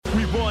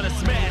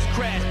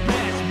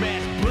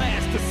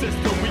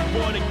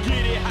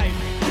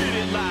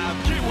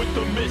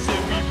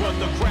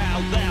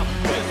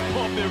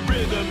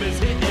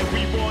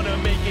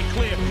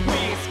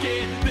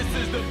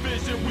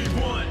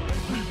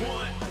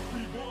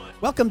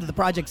Welcome to the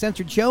Project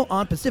Censored show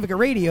on Pacifica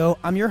Radio.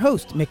 I'm your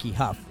host, Mickey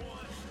Huff.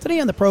 Today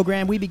on the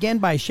program, we begin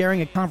by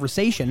sharing a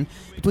conversation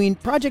between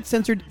Project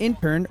Censored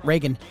intern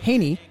Reagan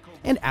Haney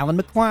and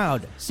Alan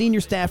McLeod,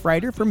 senior staff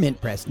writer for Mint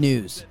Press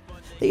News.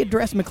 They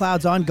address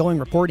McLeod's ongoing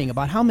reporting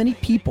about how many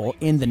people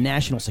in the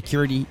national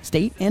security,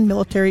 state, and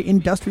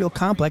military-industrial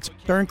complex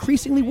are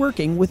increasingly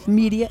working with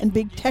media and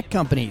big tech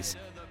companies,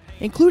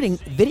 including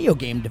video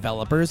game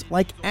developers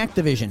like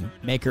Activision,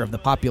 maker of the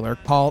popular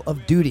Call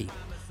of Duty,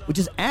 which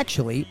is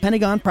actually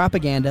Pentagon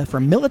propaganda for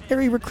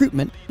military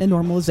recruitment and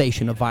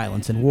normalization of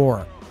violence and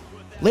war.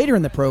 Later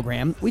in the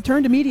program, we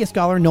turn to media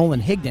scholar Nolan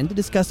Higdon to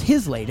discuss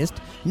his latest,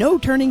 No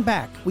Turning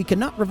Back. We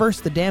cannot reverse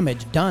the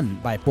damage done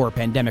by poor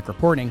pandemic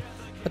reporting,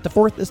 but the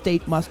Fourth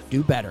Estate must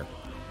do better.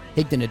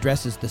 Higdon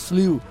addresses the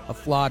slew of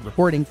flawed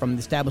reporting from the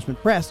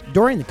establishment press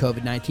during the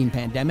COVID-19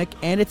 pandemic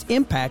and its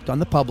impact on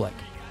the public.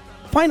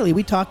 Finally,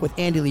 we talk with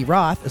Andy Lee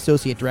Roth,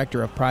 Associate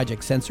Director of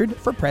Project Censored,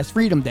 for Press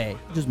Freedom Day,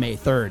 which is May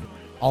 3rd.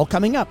 All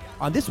coming up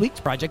on this week's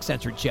Project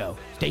Censored show.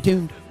 Stay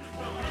tuned.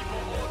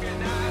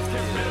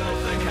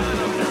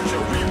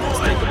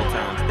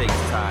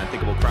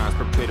 Unthinkable crimes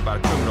perpetrated by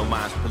the criminal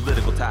minds,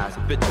 political ties,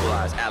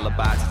 habitualized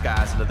alibis,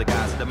 disguised under the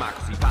guise of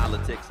democracy,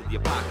 politics, and the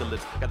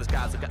apocalypse. Got the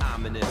skies looking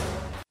ominous.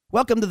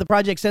 Welcome to the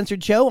Project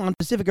Censored show on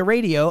Pacifica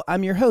Radio.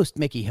 I'm your host,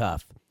 Mickey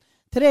Huff.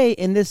 Today,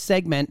 in this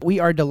segment, we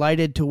are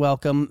delighted to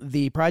welcome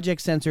the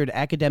Project Censored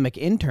academic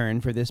intern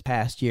for this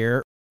past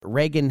year,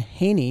 Reagan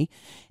Haney,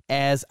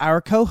 as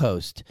our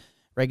co-host.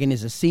 Reagan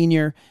is a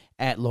senior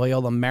at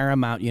Loyola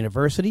Marymount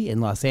University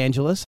in Los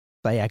Angeles.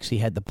 I actually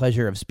had the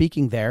pleasure of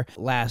speaking there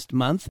last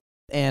month.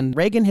 And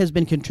Reagan has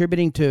been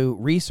contributing to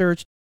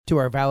research to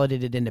our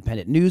Validated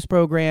Independent News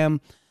program.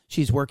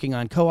 She's working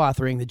on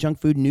co-authoring the Junk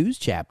Food News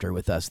chapter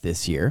with us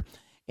this year.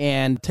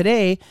 And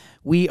today,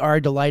 we are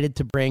delighted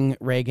to bring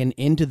Reagan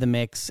into the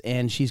mix,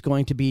 and she's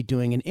going to be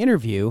doing an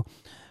interview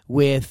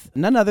with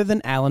none other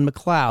than Alan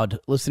McLeod.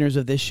 Listeners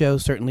of this show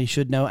certainly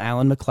should know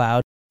Alan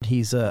McLeod.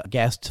 He's a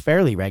guest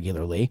fairly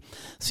regularly,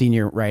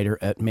 senior writer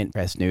at Mint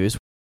Press News.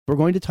 We're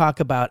going to talk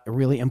about a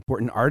really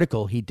important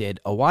article he did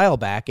a while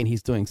back, and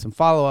he's doing some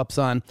follow-ups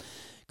on,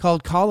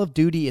 called Call of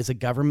Duty is a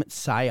Government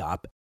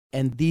PSYOP,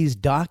 and these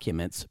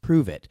documents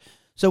prove it.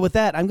 So with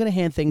that, I'm going to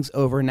hand things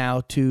over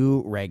now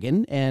to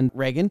Reagan. And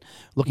Reagan,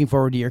 looking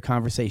forward to your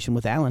conversation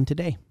with Alan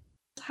today.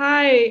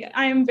 Hi,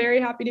 I'm very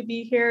happy to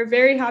be here.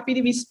 Very happy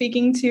to be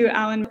speaking to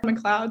Alan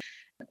McLeod.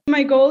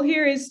 My goal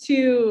here is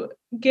to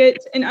get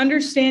an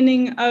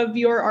understanding of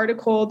your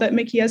article that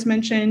Mickey has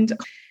mentioned.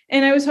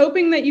 And I was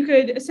hoping that you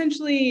could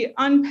essentially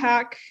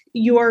unpack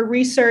your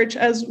research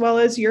as well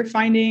as your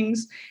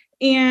findings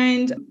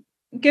and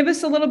give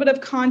us a little bit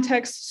of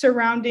context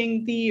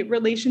surrounding the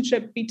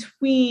relationship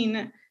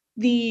between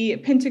the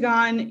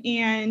Pentagon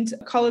and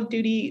Call of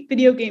Duty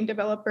video game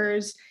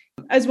developers,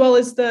 as well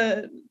as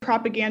the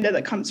propaganda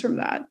that comes from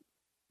that.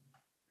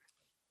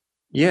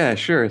 Yeah,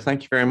 sure.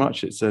 Thank you very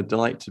much. It's a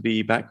delight to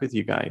be back with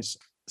you guys.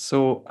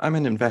 So I'm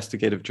an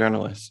investigative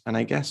journalist, and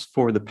I guess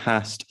for the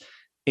past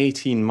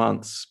 18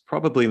 months,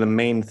 probably the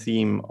main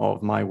theme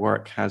of my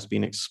work has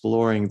been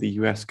exploring the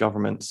US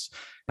government's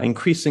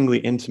increasingly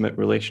intimate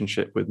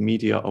relationship with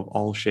media of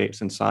all shapes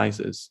and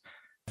sizes.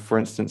 For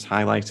instance,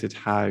 highlighted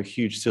how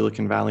huge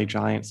Silicon Valley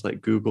giants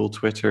like Google,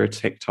 Twitter,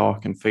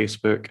 TikTok, and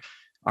Facebook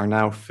are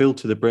now filled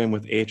to the brim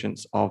with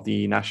agents of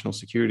the national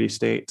security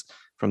state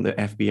from the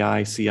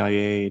FBI,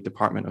 CIA,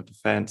 Department of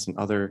Defense, and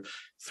other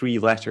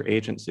three-letter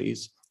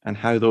agencies, and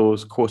how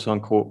those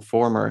quote-unquote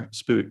former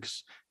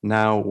spooks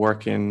now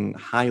work in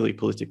highly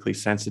politically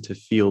sensitive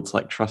fields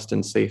like trust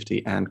and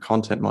safety and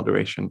content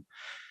moderation.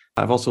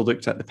 I've also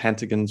looked at the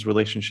Pentagon's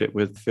relationship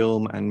with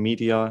film and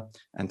media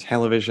and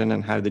television,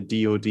 and how the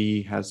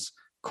DoD has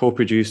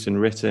co-produced and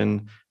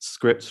written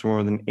scripts for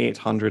more than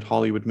 800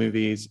 Hollywood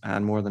movies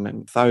and more than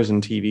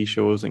 1,000 TV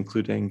shows,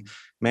 including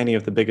many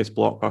of the biggest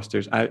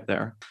blockbusters out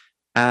there.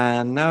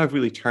 And now I've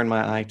really turned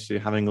my eye to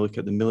having a look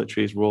at the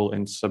military's role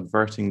in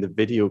subverting the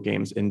video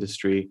games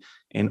industry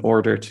in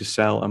order to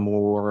sell a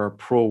more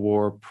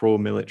pro-war,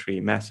 pro-military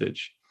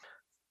message.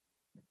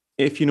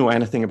 If you know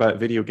anything about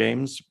video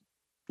games,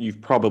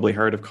 you've probably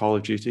heard of Call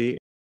of Duty.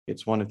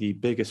 It's one of the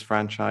biggest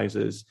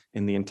franchises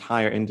in the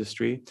entire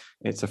industry.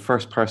 It's a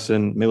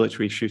first-person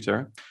military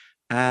shooter.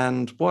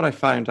 And what I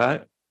found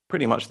out,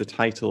 pretty much the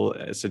title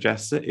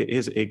suggests it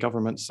is a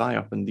government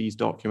PSYOP, and these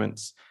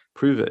documents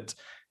prove it.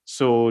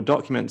 So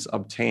documents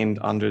obtained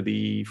under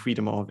the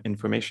Freedom of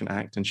Information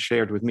Act and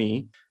shared with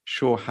me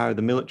show how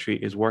the military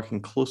is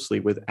working closely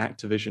with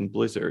Activision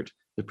Blizzard,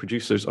 the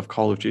producers of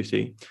Call of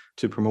Duty,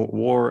 to promote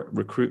war,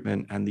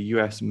 recruitment, and the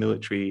US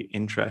military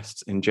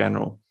interests in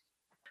general.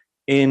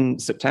 In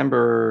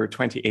September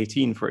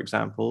 2018, for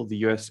example, the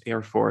US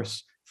Air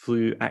Force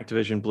flew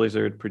Activision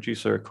Blizzard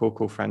producer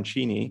Coco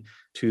Francini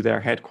to their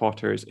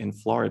headquarters in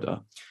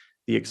Florida.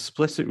 The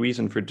explicit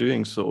reason for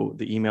doing so,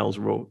 the emails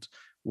wrote,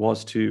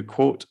 was to,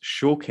 quote,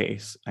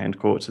 showcase, end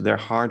quote, their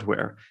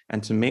hardware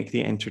and to make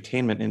the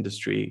entertainment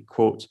industry,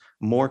 quote,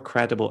 more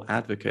credible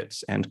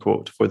advocates, end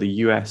quote, for the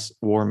US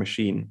war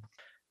machine.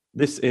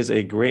 This is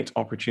a great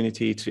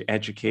opportunity to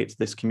educate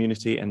this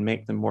community and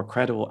make them more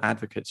credible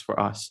advocates for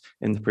us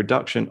in the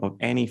production of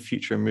any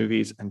future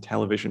movies and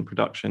television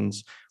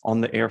productions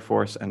on the Air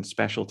Force and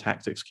Special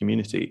Tactics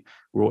community,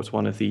 wrote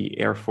one of the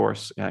Air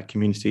Force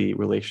community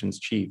relations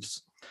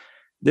chiefs.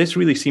 This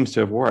really seems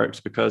to have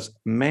worked because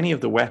many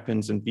of the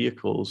weapons and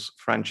vehicles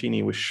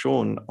Franchini was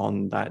shown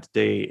on that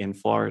day in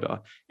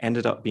Florida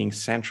ended up being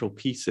central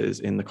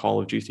pieces in the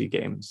Call of Duty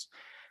games.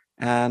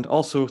 And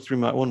also through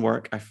my own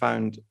work, I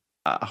found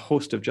a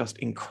host of just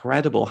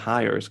incredible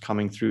hires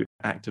coming through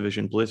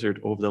Activision Blizzard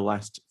over the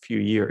last few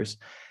years.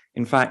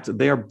 In fact,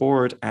 their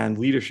board and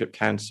leadership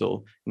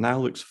council now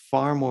looks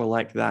far more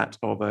like that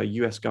of a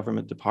US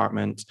government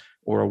department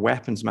or a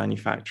weapons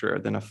manufacturer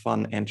than a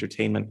fun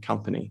entertainment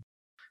company.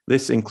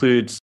 This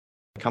includes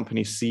the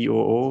company's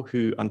COO,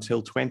 who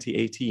until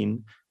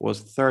 2018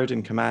 was third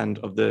in command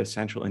of the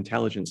Central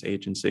Intelligence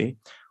Agency,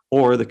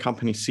 or the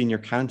company's senior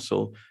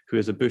counsel, who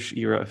is a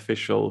Bush-era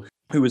official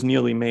who was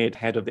nearly made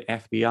head of the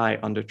FBI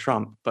under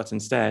Trump, but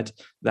instead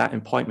that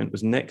appointment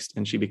was nixed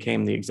and she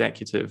became the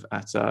executive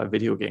at a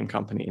video game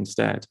company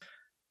instead.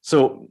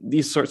 So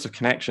these sorts of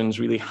connections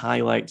really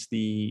highlight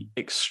the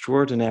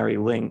extraordinary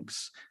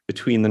links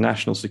between the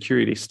national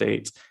security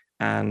state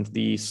and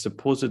the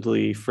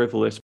supposedly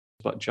frivolous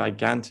but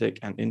gigantic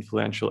and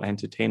influential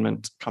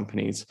entertainment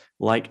companies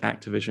like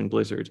Activision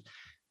Blizzard,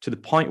 to the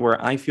point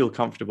where I feel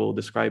comfortable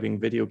describing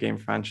video game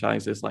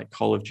franchises like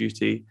Call of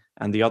Duty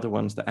and the other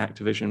ones that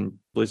Activision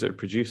Blizzard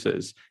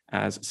produces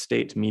as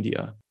state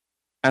media.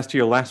 As to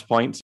your last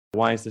point,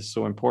 why is this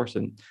so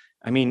important?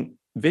 I mean,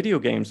 video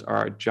games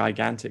are a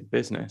gigantic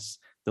business.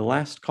 The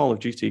last Call of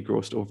Duty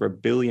grossed over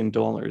 $1 billion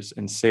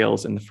in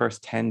sales in the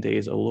first 10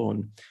 days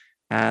alone.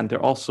 And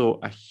they're also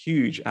a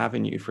huge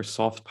avenue for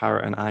soft power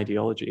and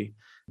ideology.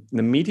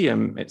 The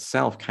medium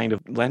itself kind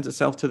of lends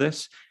itself to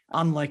this.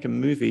 Unlike a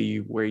movie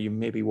where you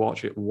maybe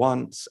watch it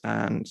once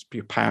and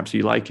perhaps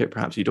you like it,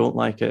 perhaps you don't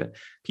like it,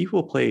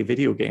 people play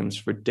video games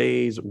for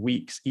days,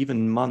 weeks,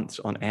 even months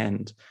on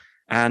end.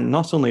 And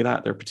not only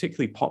that, they're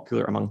particularly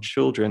popular among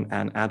children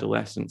and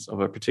adolescents of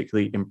a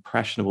particularly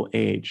impressionable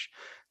age.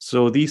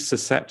 So these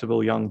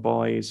susceptible young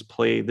boys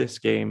play this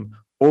game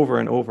over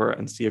and over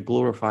and see a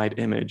glorified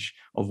image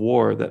of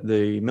war that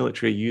the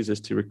military uses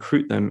to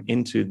recruit them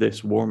into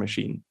this war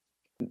machine.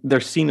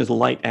 They're seen as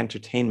light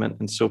entertainment,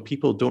 and so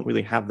people don't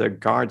really have their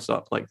guards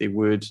up like they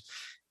would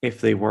if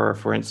they were,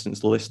 for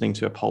instance, listening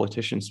to a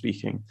politician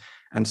speaking.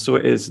 And so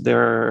it is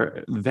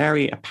their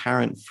very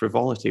apparent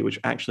frivolity which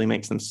actually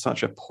makes them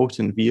such a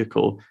potent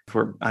vehicle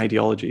for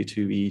ideology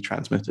to be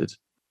transmitted.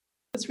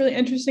 It's really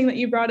interesting that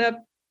you brought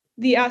up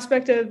the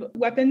aspect of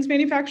weapons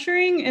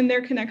manufacturing and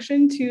their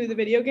connection to the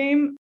video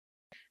game.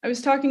 I was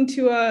talking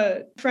to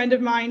a friend of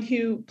mine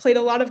who played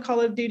a lot of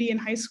Call of Duty in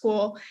high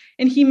school,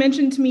 and he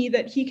mentioned to me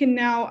that he can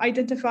now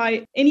identify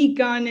any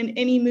gun in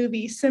any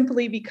movie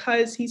simply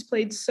because he's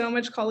played so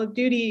much Call of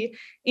Duty,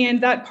 and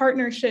that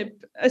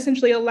partnership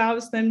essentially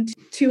allows them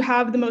to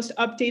have the most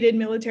updated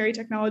military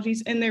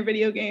technologies in their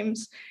video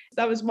games.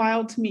 That was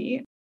wild to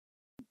me.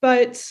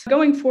 But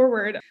going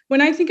forward,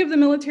 when I think of the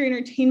military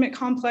entertainment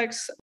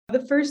complex,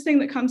 the first thing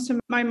that comes to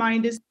my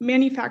mind is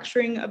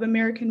manufacturing of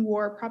American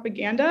war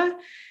propaganda.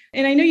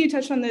 And I know you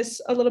touched on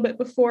this a little bit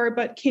before,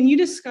 but can you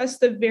discuss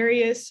the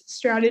various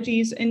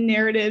strategies and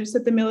narratives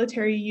that the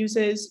military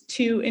uses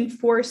to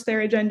enforce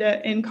their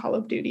agenda in Call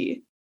of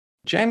Duty?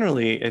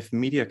 Generally, if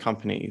media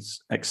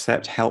companies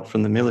accept help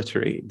from the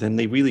military, then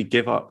they really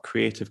give up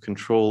creative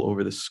control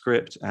over the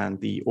script and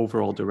the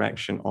overall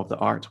direction of the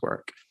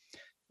artwork.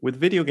 With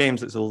video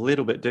games, it's a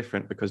little bit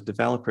different because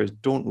developers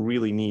don't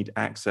really need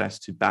access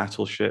to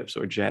battleships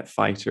or jet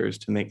fighters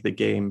to make the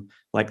game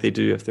like they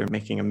do if they're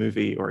making a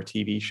movie or a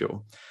TV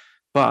show.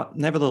 But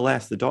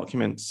nevertheless, the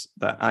documents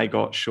that I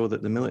got show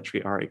that the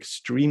military are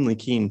extremely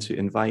keen to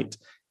invite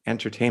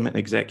entertainment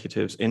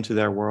executives into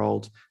their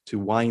world, to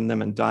wine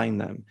them and dine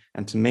them,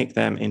 and to make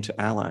them into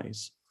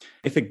allies.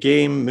 If a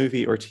game,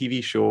 movie, or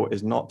TV show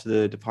is not to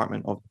the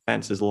Department of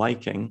Defense's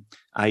liking,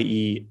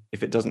 i.e.,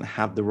 if it doesn't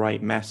have the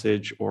right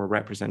message or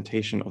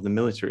representation of the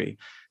military,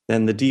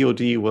 then the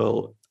DoD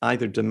will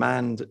either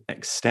demand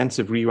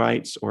extensive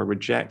rewrites or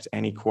reject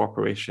any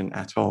cooperation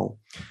at all.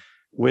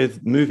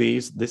 With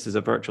movies, this is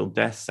a virtual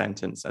death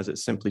sentence, as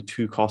it's simply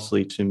too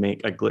costly to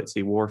make a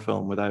glitzy war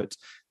film without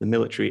the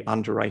military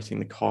underwriting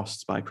the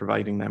costs by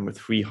providing them with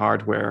free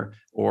hardware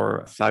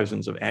or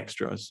thousands of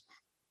extras.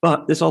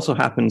 But this also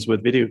happens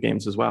with video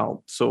games as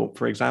well. So,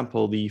 for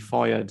example, the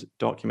FOIA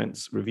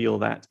documents reveal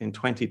that in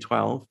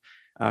 2012,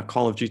 a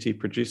Call of Duty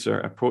producer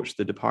approached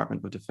the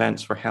Department of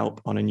Defense for help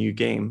on a new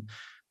game,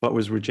 but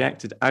was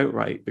rejected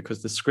outright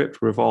because the script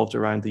revolved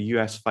around the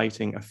US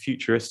fighting a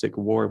futuristic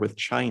war with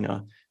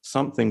China,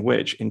 something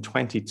which in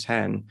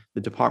 2010,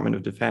 the Department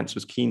of Defense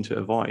was keen to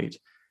avoid.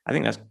 I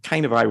think that's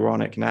kind of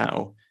ironic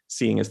now,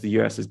 seeing as the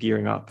US is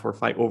gearing up for a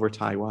fight over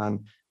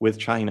Taiwan with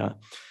China.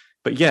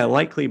 But yeah,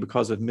 likely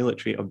because of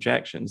military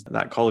objections,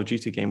 that Call of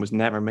Duty game was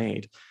never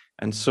made.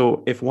 And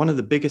so if one of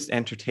the biggest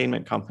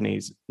entertainment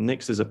companies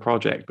nixes a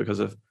project because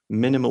of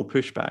minimal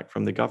pushback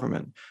from the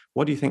government,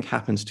 what do you think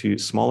happens to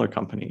smaller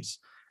companies?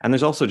 And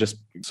there's also just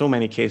so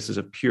many cases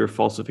of pure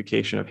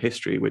falsification of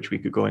history, which we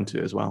could go into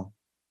as well.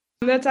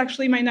 That's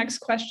actually my next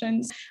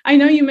question. I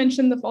know you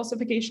mentioned the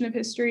falsification of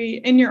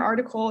history in your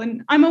article,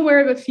 and I'm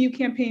aware of a few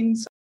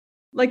campaigns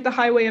like the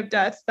Highway of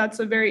Death. That's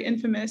a very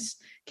infamous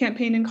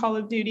campaign in Call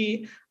of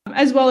Duty,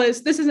 as well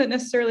as, this isn't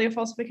necessarily a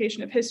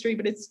falsification of history,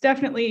 but it's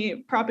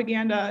definitely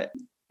propaganda,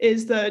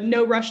 is the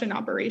No Russian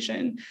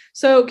operation.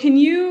 So can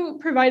you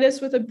provide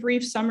us with a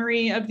brief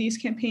summary of these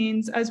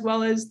campaigns, as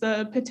well as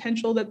the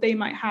potential that they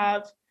might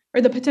have,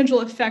 or the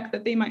potential effect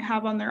that they might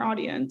have on their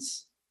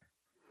audience?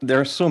 There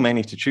are so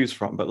many to choose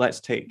from, but let's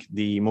take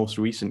the most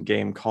recent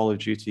game, Call of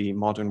Duty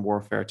Modern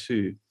Warfare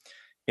 2.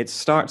 It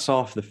starts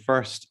off, the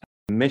first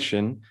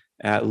mission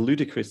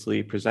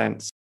ludicrously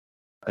presents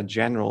a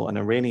general, an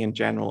Iranian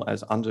general,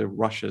 as under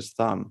Russia's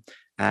thumb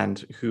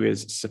and who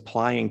is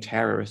supplying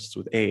terrorists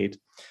with aid.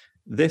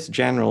 This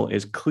general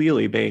is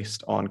clearly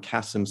based on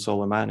Qasem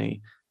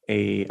Soleimani,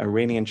 an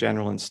Iranian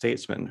general and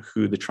statesman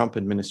who the Trump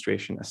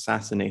administration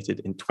assassinated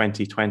in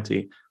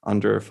 2020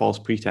 under false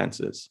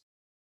pretenses.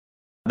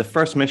 The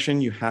first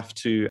mission, you have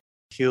to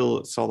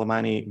kill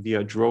Soleimani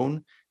via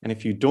drone, and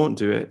if you don't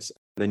do it,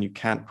 then you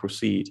can't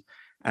proceed.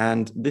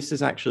 And this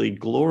is actually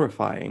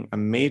glorifying a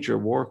major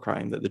war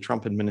crime that the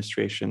Trump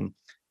administration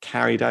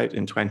carried out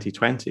in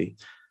 2020.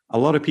 A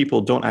lot of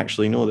people don't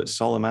actually know that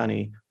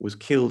Soleimani was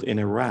killed in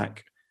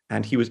Iraq,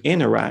 and he was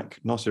in Iraq,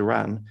 not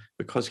Iran,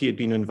 because he had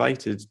been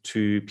invited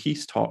to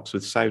peace talks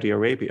with Saudi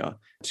Arabia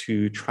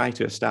to try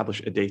to establish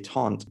a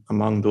détente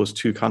among those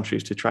two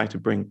countries to try to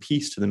bring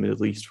peace to the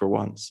Middle East for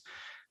once.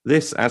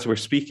 This, as we're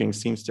speaking,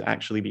 seems to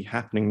actually be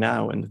happening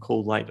now in the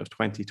cold light of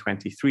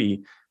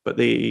 2023, but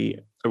they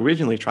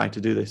originally tried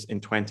to do this in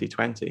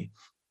 2020.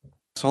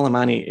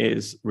 Soleimani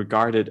is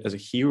regarded as a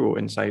hero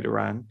inside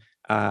Iran.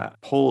 A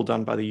poll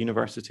done by the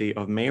University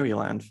of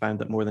Maryland found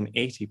that more than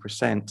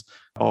 80%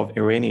 of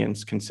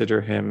Iranians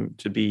consider him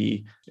to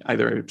be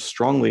either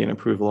strongly in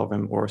approval of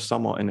him or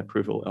somewhat in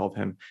approval of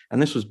him.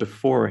 And this was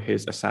before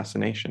his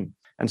assassination.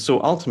 And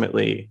so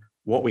ultimately,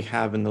 what we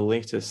have in the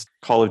latest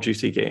Call of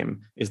Duty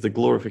game is the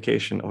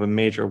glorification of a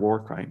major war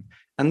crime.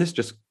 And this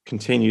just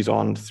continues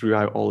on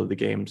throughout all of the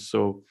games.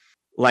 So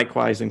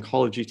likewise, in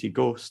Call of Duty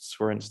Ghosts,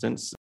 for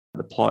instance,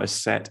 the plot is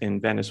set in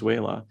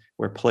Venezuela,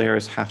 where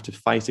players have to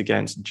fight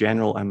against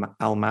General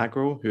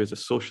Almagro, who is a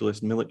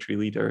socialist military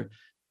leader,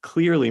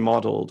 clearly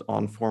modeled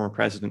on former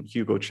President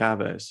Hugo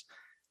Chavez.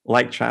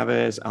 Like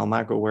Chavez,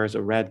 Almagro wears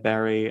a red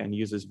beret and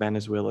uses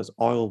Venezuela's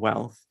oil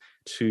wealth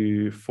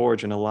to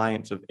forge an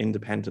alliance of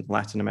independent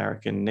Latin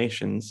American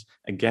nations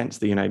against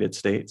the United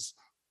States.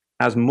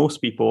 As most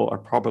people are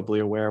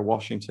probably aware,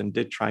 Washington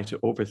did try to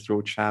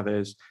overthrow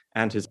Chavez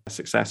and his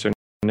successor,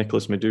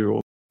 Nicolas Maduro,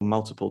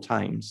 multiple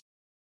times.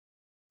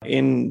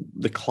 In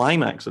the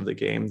climax of the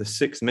game, the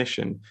sixth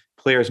mission,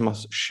 players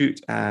must shoot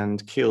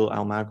and kill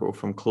Almagro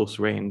from close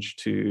range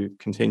to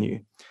continue.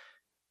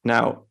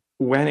 Now,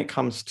 when it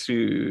comes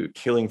to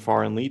killing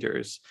foreign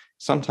leaders,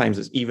 sometimes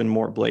it's even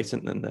more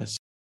blatant than this.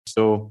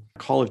 So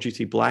Call of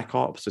Duty Black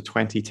Ops, a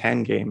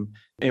 2010 game,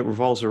 it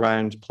revolves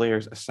around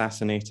players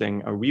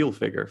assassinating a real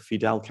figure,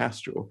 Fidel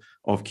Castro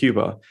of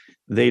Cuba.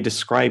 They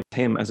describe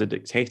him as a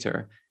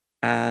dictator.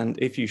 And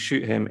if you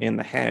shoot him in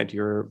the head,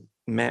 you're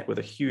met with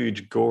a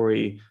huge,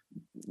 gory,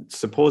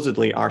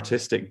 supposedly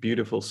artistic,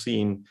 beautiful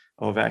scene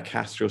of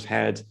Castro's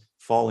head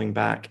falling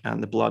back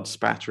and the blood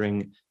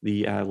spattering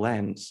the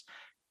lens.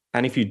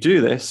 And if you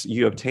do this,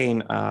 you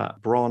obtain a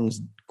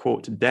bronze,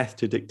 quote, Death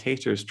to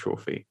Dictators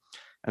trophy.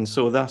 And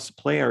so thus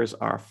players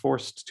are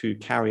forced to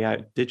carry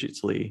out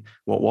digitally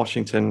what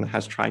Washington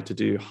has tried to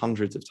do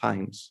hundreds of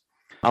times.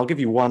 I'll give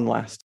you one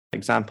last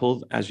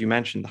example. As you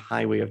mentioned, the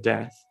Highway of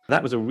Death.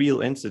 That was a real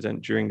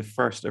incident during the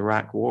first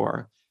Iraq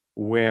War,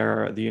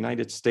 where the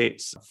United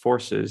States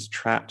forces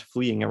trapped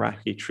fleeing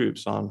Iraqi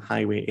troops on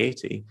Highway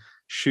 80,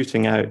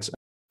 shooting out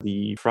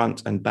the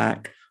front and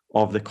back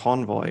of the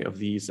convoy of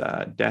these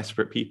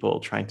desperate people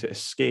trying to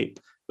escape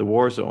the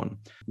war zone.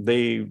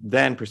 They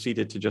then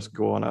proceeded to just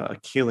go on a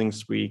killing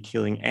spree,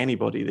 killing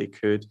anybody they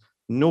could.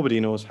 Nobody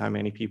knows how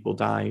many people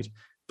died,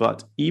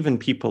 but even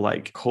people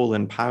like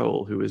Colin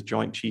Powell, who was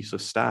Joint Chiefs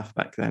of Staff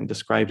back then,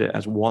 described it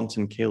as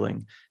wanton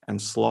killing and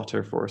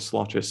slaughter for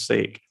slaughter's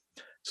sake.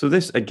 So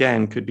this,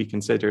 again, could be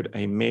considered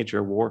a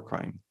major war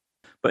crime.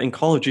 But in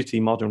Call of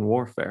Duty Modern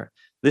Warfare,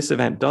 this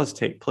event does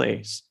take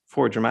place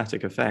for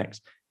dramatic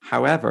effect.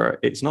 However,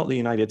 it's not the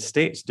United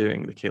States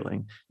doing the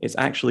killing, it's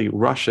actually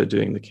Russia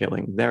doing the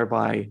killing,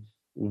 thereby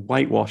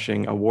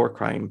whitewashing a war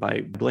crime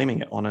by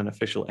blaming it on an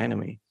official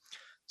enemy.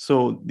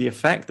 So the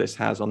effect this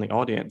has on the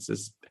audience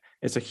is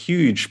it's a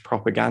huge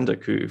propaganda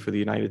coup for the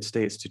United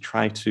States to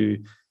try to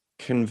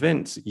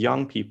convince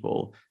young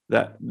people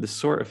that this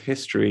sort of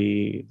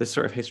history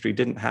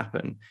didn't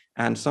happen.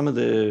 And some of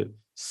the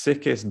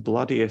sickest,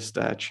 bloodiest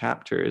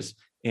chapters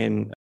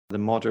in the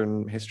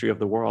modern history of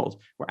the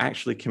world were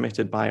actually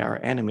committed by our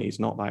enemies,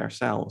 not by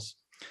ourselves.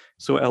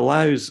 So it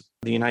allows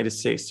the United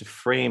States to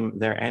frame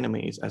their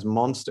enemies as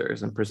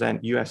monsters and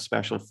present US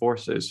special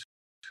forces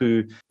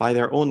who, by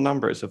their own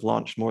numbers, have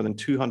launched more than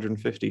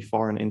 250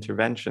 foreign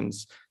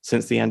interventions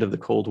since the end of the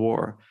Cold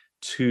War,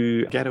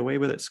 to get away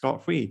with it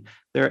scot-free.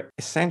 They're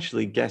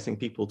essentially getting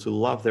people to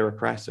love their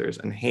oppressors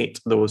and hate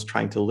those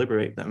trying to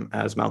liberate them,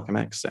 as Malcolm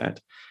X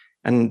said.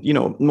 And,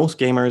 most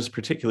gamers,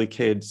 particularly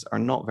kids, are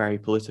not very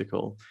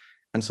political.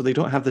 And so they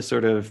don't have this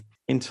sort of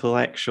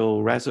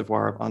intellectual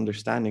reservoir of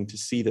understanding to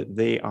see that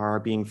they are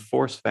being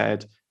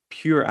force-fed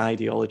pure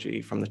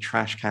ideology from the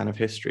trash can of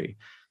history.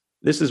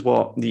 This is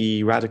what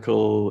the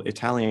radical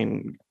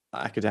Italian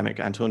academic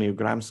Antonio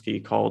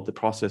Gramsci called the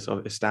process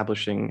of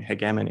establishing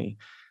hegemony,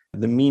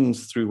 the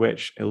means through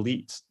which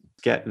elites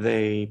get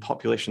the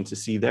population to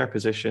see their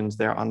positions,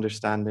 their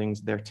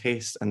understandings, their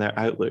tastes, and their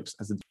outlooks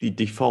as the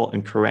default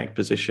and correct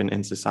position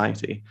in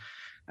society.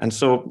 And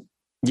so,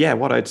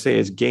 what I'd say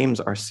is games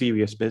are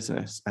serious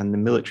business, and the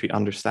military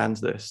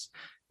understands this.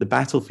 The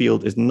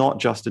battlefield is not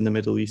just in the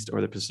Middle East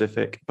or the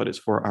Pacific, but it's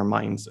for our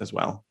minds as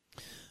well.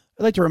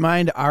 I'd like to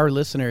remind our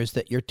listeners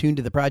that you're tuned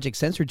to the Project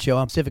Censored show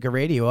on Pacifica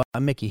Radio.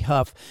 I'm Mickey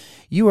Huff.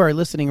 You are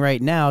listening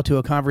right now to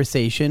a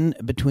conversation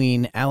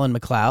between Alan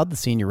McLeod, the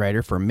senior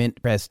writer for Mint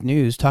Press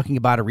News, talking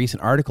about a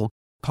recent article,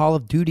 Call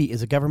of Duty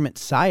is a Government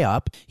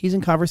PSYOP. He's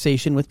in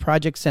conversation with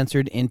Project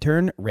Censored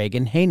intern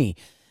Reagan Haney.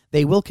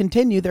 They will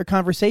continue their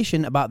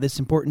conversation about this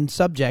important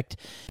subject,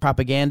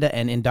 propaganda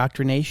and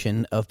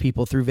indoctrination of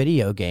people through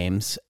video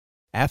games,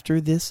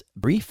 after this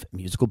brief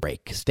musical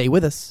break. Stay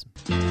with us.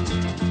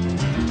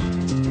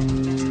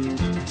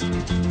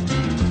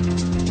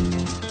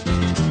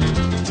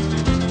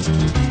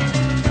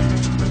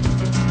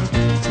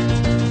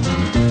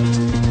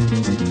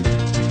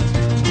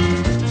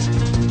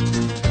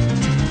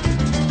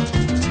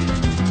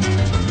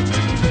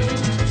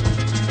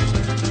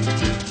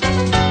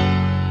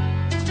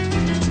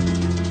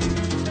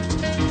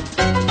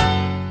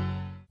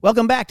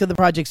 Welcome back to the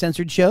Project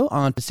Censored show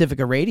on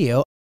Pacifica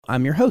Radio.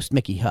 I'm your host,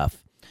 Mickey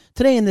Huff.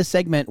 Today in this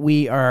segment,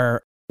 we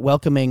are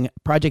welcoming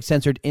Project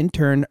Censored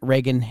intern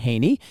Reagan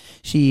Haney.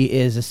 She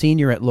is a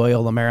senior at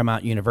Loyola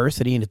Marymount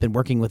University and has been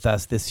working with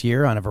us this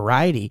year on a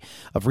variety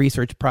of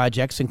research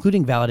projects,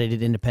 including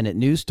validated independent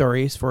news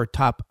stories for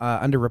top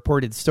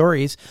underreported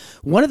stories.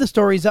 One of the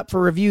stories up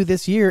for review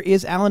this year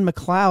is Alan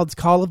McLeod's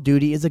Call of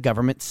Duty is a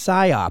Government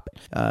PSYOP,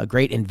 a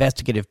great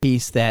investigative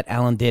piece that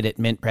Alan did at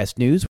Mint Press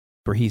News,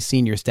 where he's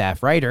senior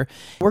staff writer.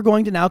 We're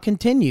going to now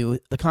continue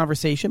the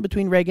conversation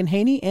between Reagan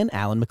Haney and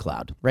Alan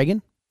McLeod.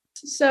 Reagan?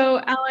 So,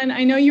 Alan,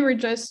 I know you were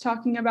just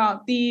talking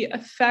about the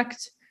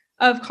effect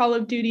of Call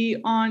of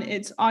Duty on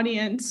its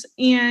audience.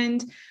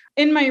 And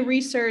in my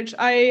research,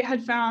 I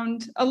had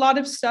found a lot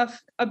of stuff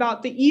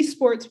about the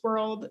esports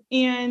world.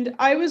 And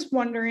I was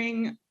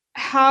wondering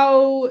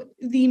how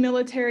the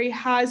military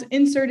has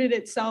inserted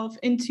itself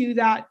into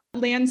that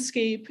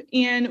landscape,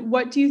 and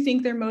what do you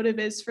think their motive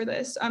is for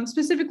this?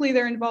 Specifically,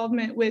 their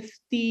involvement with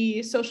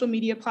the social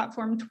media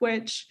platform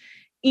Twitch,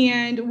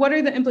 and what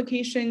are the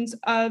implications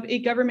of a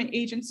government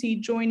agency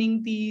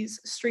joining these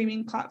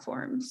streaming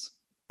platforms?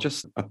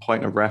 Just a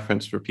point of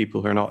reference for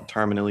people who are not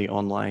terminally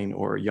online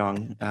or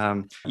young.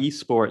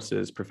 Esports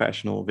is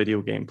professional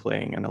video game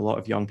playing, and a lot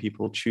of young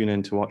people tune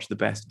in to watch the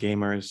best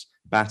gamers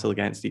battle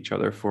against each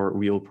other for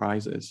real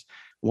prizes.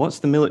 What's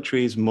the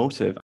military's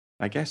motive?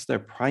 I guess their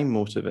prime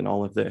motive in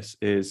all of this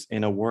is,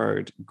 in a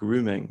word,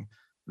 grooming.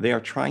 They are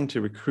trying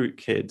to recruit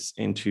kids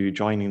into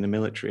joining the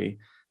military,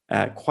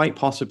 quite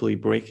possibly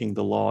breaking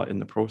the law in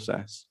the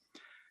process.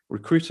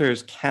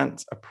 Recruiters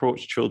can't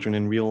approach children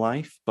in real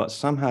life, but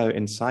somehow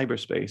in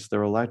cyberspace,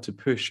 they're allowed to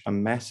push a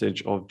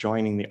message of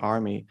joining the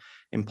army,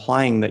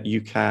 implying that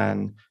you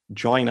can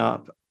join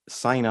up,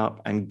 sign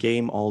up, and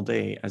game all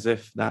day, as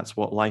if that's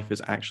what life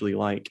is actually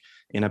like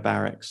in a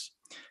barracks.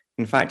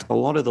 In fact, a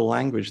lot of the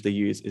language they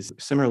use is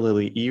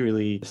similarly,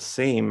 eerily the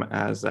same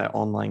as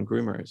online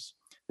groomers.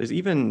 There's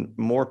even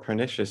more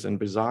pernicious and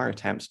bizarre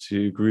attempts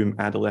to groom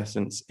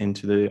adolescents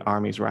into the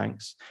Army's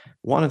ranks.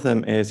 One of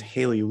them is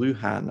Haley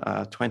Luhan,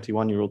 a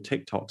 21-year-old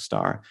TikTok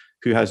star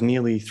who has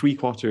nearly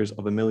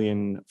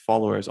 750,000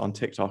 followers on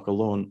TikTok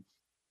alone.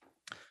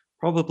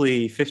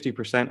 Probably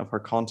 50% of her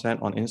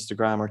content on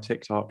Instagram or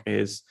TikTok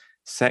is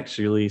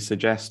sexually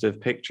suggestive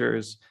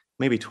pictures,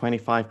 maybe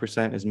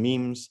 25% is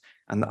memes,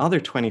 and the other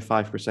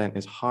 25%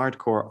 is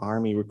hardcore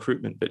Army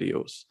recruitment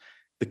videos.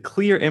 The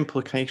clear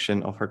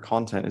implication of her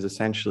content is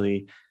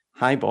essentially,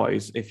 hi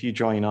boys, if you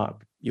join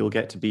up, you'll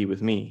get to be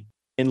with me.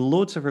 In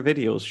loads of her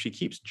videos, she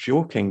keeps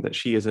joking that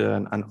she is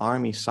an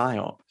Army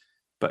PSYOP.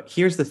 But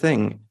here's the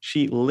thing,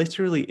 she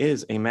literally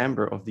is a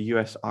member of the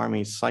US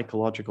Army's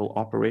Psychological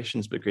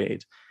Operations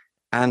Brigade.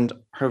 And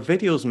her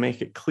videos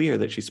make it clear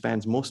that she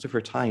spends most of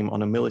her time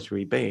on a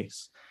military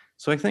base.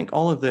 So I think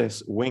all of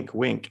this wink,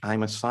 wink,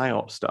 I'm a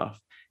PSYOP stuff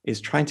is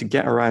trying to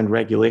get around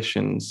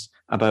regulations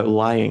about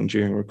lying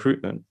during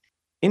recruitment.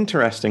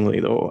 Interestingly,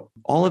 though,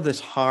 all of this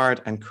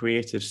hard and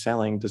creative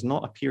selling does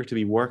not appear to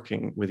be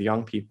working with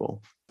young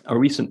people. A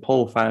recent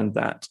poll found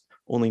that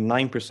only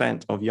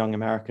 9% of young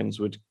Americans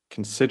would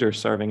consider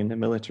serving in the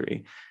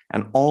military.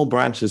 And all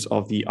branches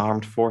of the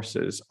armed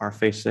forces are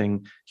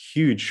facing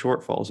huge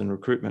shortfalls in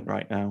recruitment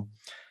right now.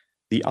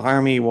 The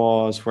Army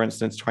was, for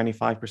instance,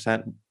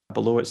 25%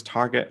 below its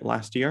target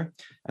last year.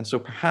 And so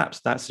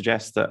perhaps that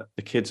suggests that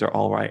the kids are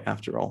all right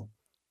after all.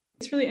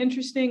 It's really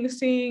interesting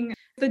seeing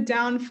the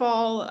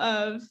downfall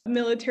of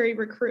military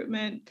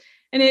recruitment.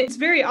 And it's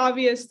very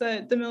obvious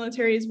that the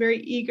military is very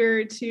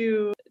eager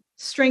to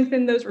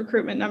strengthen those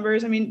recruitment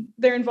numbers. I mean,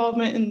 their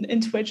involvement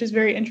in Twitch is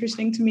very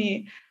interesting to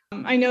me.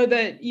 I know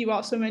that you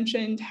also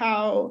mentioned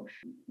how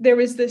there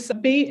was this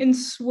bait and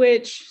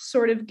switch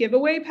sort of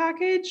giveaway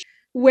package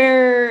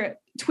where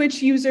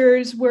Twitch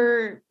users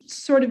were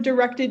sort of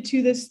directed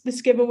to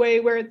this giveaway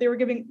where they were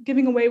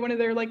giving away one of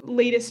their like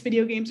latest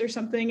video games or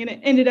something, and it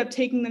ended up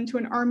taking them to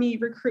an Army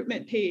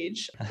recruitment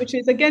page, which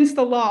is against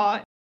the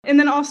law. And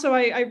then also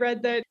I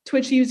read that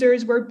Twitch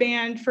users were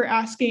banned for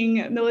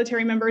asking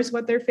military members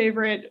what their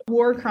favorite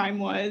war crime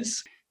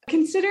was.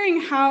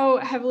 Considering how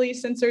heavily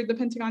censored the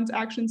Pentagon's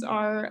actions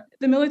are,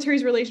 the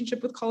military's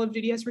relationship with Call of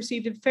Duty has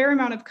received a fair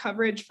amount of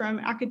coverage from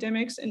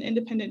academics and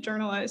independent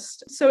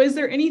journalists. So is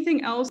there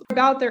anything else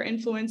about their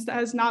influence that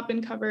has not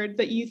been covered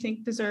that you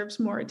think deserves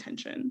more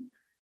attention?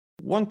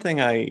 One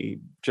thing I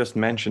just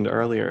mentioned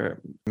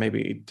earlier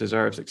maybe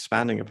deserves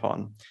expanding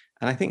upon,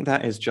 and I think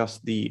that is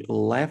just the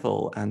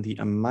level and the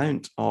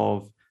amount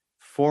of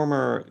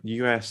former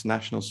US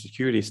national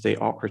security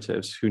state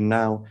operatives who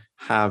now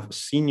have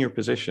senior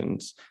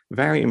positions,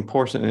 very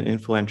important and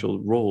influential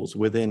roles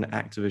within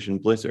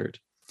Activision Blizzard.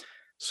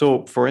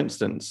 So, for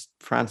instance,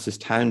 Frances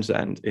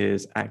Townsend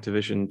is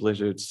Activision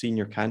Blizzard's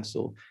senior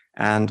counsel,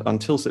 and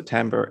until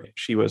September,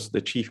 she was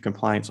the chief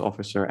compliance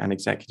officer and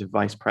executive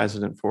vice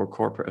president for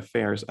corporate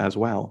affairs as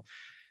well.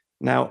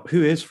 Now,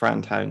 who is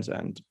Fran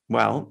Townsend?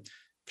 Well,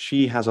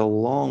 she has a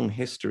long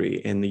history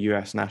in the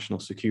US national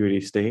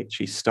security state.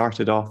 She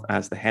started off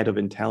as the head of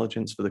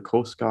intelligence for the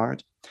Coast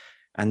Guard.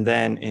 And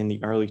then in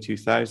the early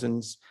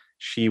 2000s,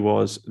 she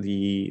was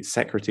the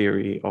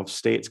Secretary of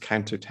State's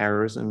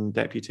counterterrorism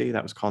deputy.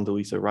 That was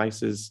Condoleezza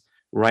Rice's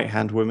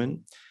right-hand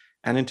woman.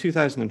 And in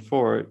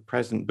 2004,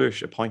 President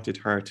Bush appointed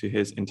her to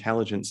his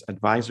intelligence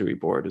advisory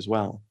board as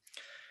well.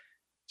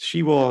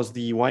 She was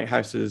the White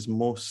House's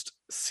most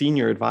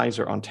senior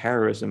advisor on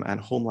terrorism and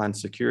homeland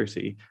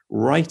security,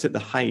 right at the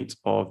height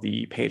of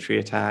the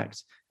Patriot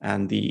Act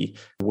and the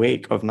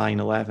wake of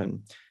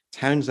 9/11.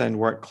 Townsend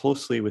worked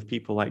closely with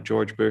people like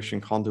George Bush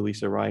and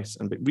Condoleezza Rice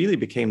and really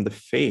became the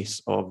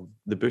face of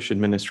the Bush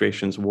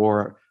administration's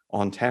war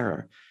on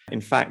terror.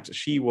 In fact,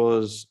 she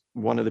was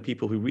one of the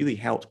people who really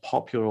helped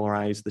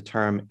popularize the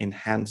term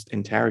enhanced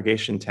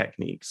interrogation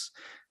techniques,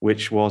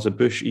 which was a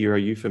Bush-era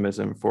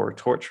euphemism for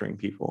torturing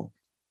people.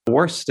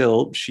 Worse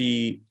still,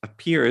 she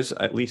appears,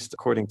 at least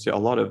according to a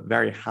lot of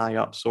very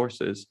high-up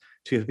sources,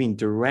 to have been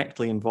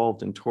directly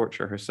involved in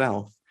torture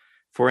herself.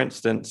 For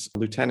instance,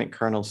 Lieutenant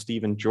Colonel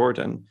Stephen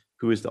Jordan,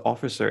 who is the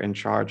officer in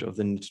charge of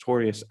the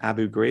notorious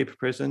Abu Ghraib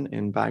prison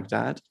in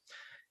Baghdad,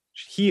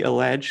 he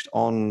alleged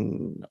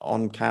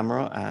on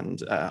camera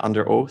and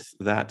under oath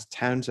that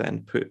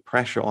Townsend put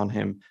pressure on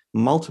him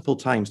multiple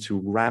times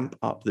to ramp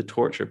up the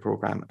torture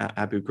program at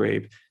Abu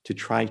Ghraib to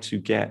try to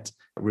get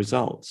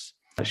results.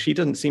 She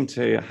doesn't seem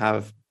to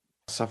have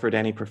suffered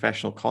any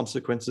professional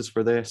consequences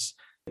for this.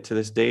 To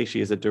this day,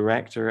 she is a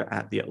director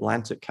at the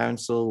Atlantic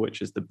Council,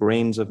 which is the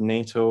brains of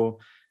NATO.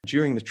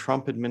 During the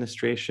Trump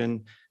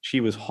administration,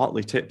 she was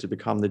hotly tipped to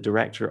become the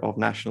director of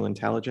national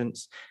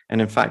intelligence. And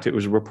in fact, it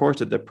was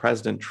reported that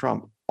President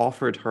Trump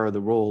offered her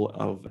the role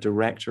of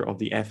director of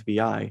the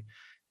FBI.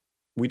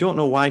 We don't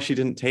know why she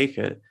didn't take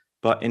it,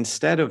 but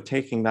instead of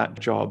taking that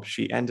job,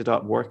 she ended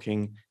up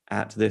working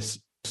at this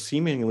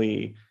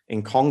seemingly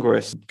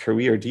incongruous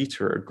career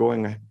detour,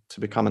 going to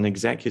become an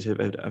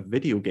executive at a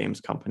video games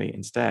company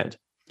instead.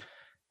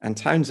 And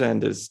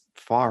Townsend is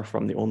far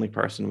from the only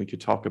person we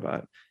could talk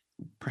about.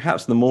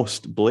 Perhaps the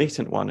most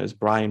blatant one is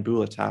Brian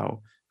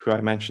Bulatao, who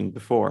I mentioned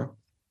before.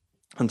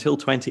 Until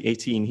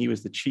 2018, he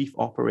was the chief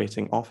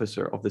operating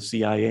officer of the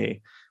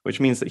CIA, which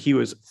means that he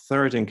was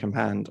third in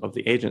command of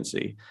the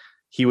agency.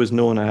 He was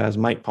known as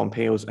Mike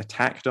Pompeo's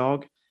attack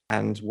dog.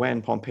 And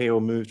when Pompeo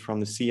moved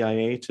from the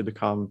CIA to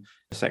become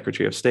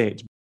Secretary of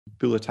State,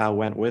 Bulatao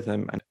went with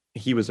him, and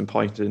he was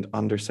appointed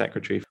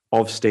Undersecretary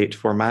of State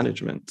for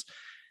Management.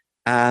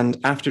 And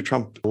after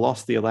Trump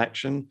lost the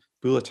election,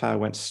 Bulatao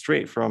went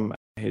straight from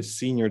his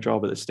senior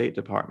job at the State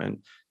Department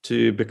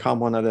to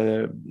become one of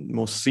the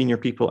most senior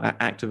people at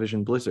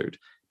Activision Blizzard,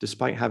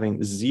 despite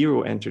having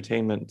zero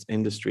entertainment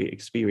industry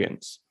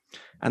experience.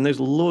 And there's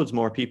loads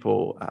more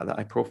people that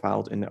I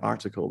profiled in the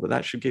article, but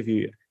that should give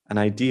you an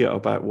idea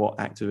about what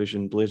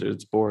Activision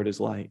Blizzard's board is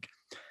like.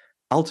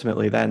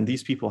 Ultimately, then,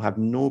 these people have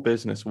no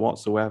business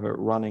whatsoever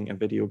running a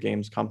video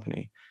games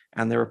company,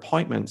 and their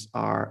appointments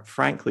are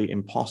frankly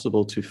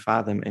impossible to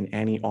fathom in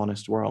any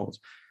honest world.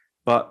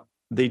 But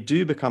they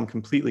do become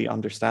completely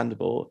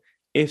understandable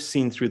if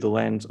seen through the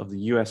lens of the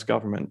US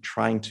government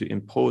trying to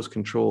impose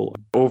control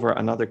over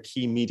another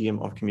key medium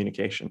of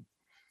communication.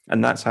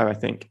 And that's how I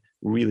think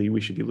really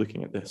we should be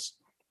looking at this.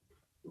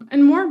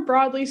 And more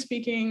broadly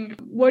speaking,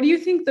 what do you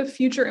think the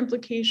future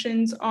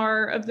implications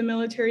are of the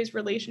military's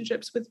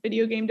relationships with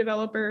video game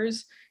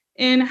developers?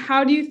 And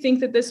how do you think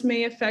that this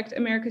may affect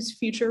America's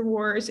future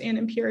wars and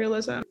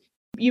imperialism?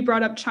 You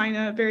brought up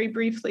China very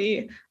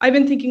briefly. I've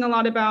been thinking a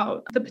lot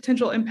about the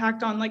potential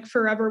impact on like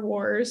forever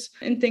wars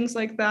and things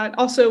like that.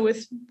 Also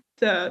with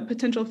the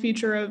potential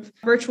future of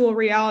virtual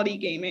reality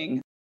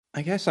gaming.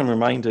 I guess I'm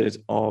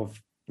reminded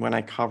of when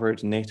I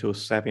covered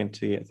NATO's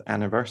 70th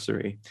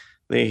anniversary.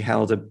 They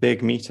held a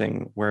big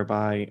meeting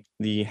whereby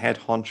the head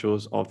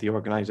honchos of the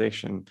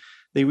organization,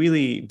 they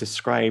really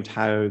described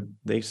how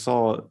they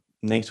saw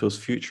NATO's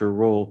future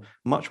role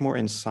much more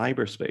in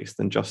cyberspace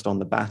than just on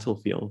the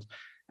battlefield.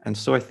 And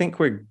so I think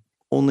we're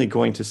only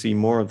going to see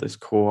more of this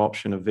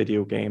co-option of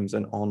video games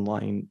and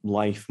online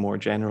life more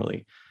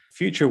generally.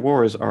 Future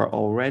wars are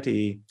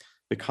already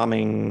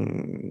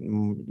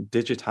becoming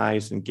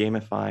digitized and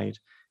gamified.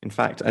 In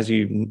fact, as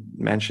you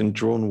mentioned,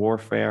 drone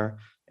warfare,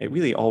 it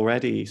really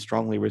already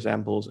strongly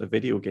resembles a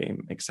video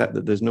game, except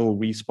that there's no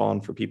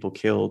respawn for people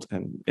killed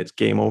and it's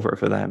game over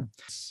for them.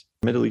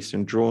 Middle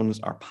Eastern drones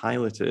are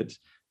piloted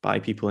by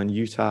people in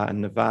Utah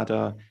and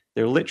Nevada.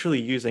 They're literally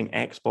using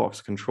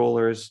Xbox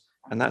controllers,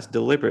 and that's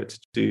deliberate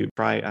to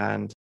try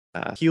and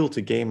appeal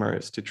to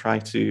gamers, to try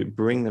to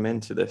bring them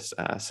into this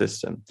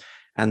system.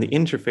 And the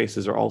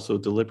interfaces are also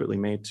deliberately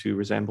made to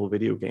resemble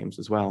video games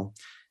as well.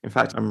 In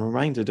fact, I'm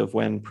reminded of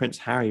when Prince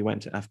Harry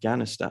went to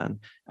Afghanistan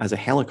as a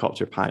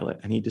helicopter pilot,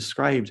 and he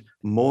described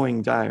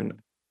mowing down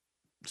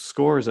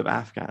scores of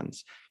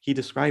Afghans. He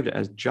described it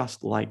as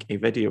just like a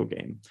video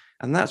game.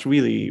 And that's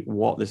really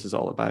what this is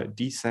all about,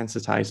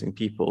 desensitizing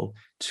people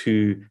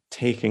to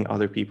taking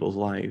other people's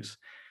lives.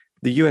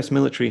 The US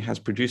military has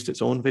produced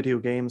its own video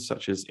games,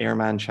 such as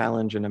Airman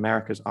Challenge and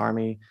America's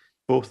Army,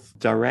 both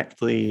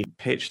directly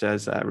pitched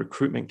as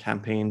recruitment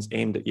campaigns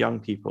aimed at young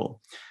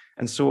people.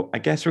 And so I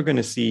guess we're going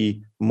to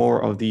see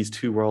more of these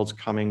two worlds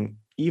coming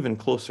even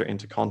closer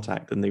into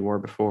contact than they were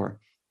before.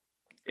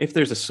 If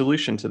there's a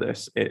solution to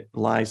this, it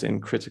lies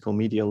in critical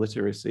media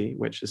literacy,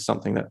 which is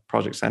something that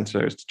Project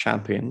Censored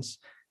champions.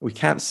 We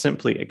can't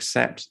simply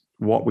accept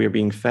what we're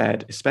being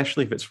fed,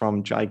 especially if it's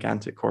from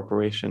gigantic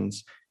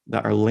corporations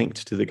that are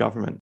linked to the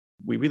government.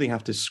 We really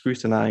have to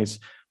scrutinize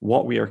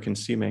what we are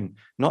consuming,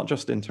 not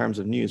just in terms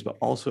of news, but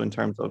also in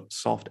terms of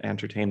soft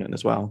entertainment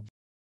as well.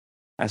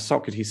 As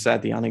Socrates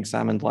said, the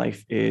unexamined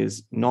life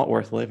is not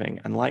worth living.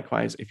 And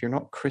likewise, if you're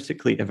not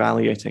critically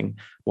evaluating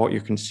what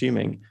you're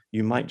consuming,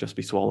 you might just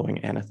be swallowing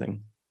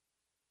anything.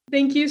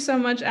 Thank you so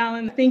much,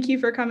 Alan. Thank you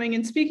for coming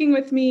and speaking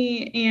with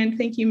me. And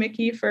thank you,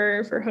 Mickey,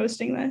 for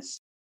hosting this.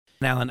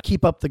 Alan,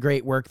 keep up the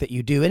great work that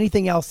you do.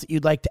 Anything else that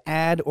you'd like to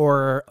add,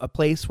 or a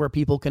place where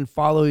people can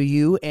follow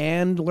you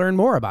and learn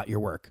more about your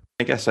work?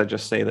 I guess I'd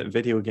just say that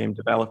video game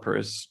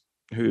developers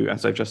who,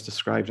 as I've just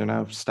described, are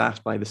now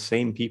staffed by the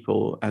same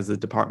people as the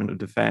Department of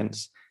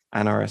Defense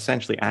and are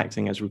essentially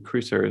acting as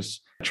recruiters,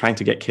 trying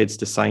to get kids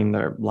to sign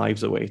their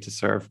lives away to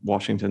serve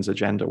Washington's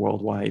agenda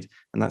worldwide.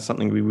 And that's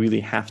something we really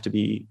have to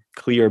be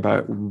clear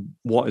about,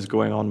 what is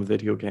going on with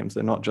video games.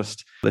 They're not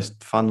just this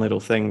fun little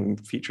thing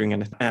featuring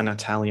an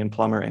Italian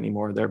plumber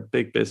anymore. They're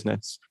big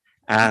business,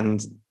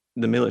 and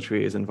the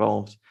military is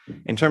involved.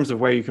 In terms of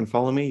where you can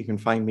follow me, you can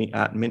find me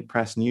at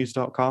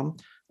mintpressnews.com.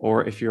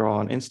 Or if you're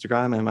on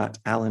Instagram, I'm at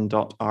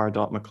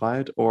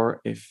alan.r.mcleod. Or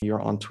if you're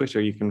on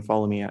Twitter, you can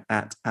follow me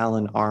at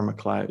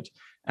alanrmcleod.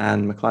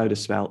 And McLeod is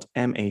spelled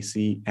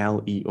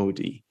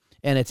MacLeod.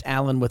 And it's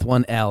Alan with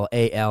one L,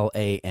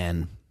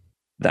 ALAN.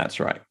 That's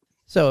right.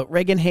 So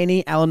Reagan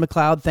Haney, Alan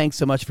McLeod, thanks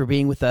so much for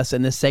being with us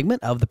in this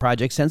segment of the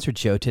Project Censored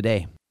Show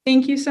today.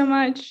 Thank you so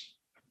much.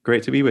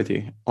 Great to be with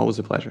you. Always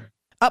a pleasure.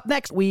 Up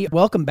next, we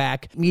welcome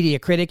back media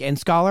critic and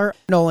scholar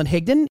Nolan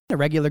Higdon, a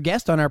regular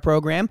guest on our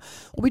program.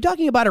 We'll be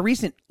talking about a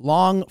recent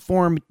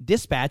long-form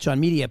dispatch on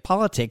media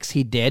politics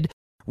he did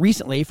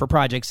recently for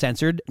Project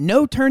Censored.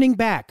 No turning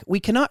back. We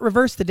cannot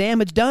reverse the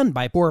damage done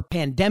by poor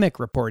pandemic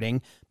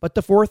reporting, but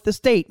the fourth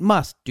estate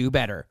must do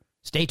better.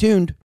 Stay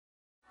tuned.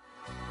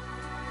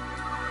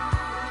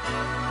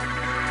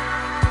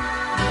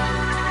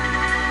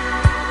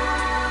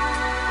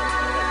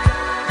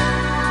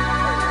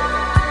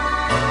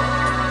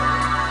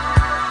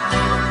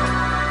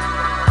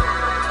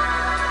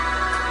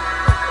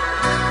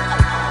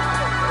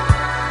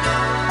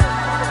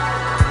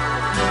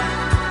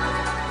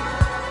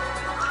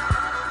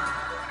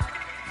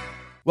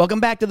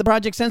 Welcome back to the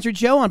Project Censored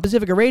Show on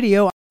Pacifica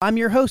Radio. I'm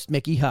your host,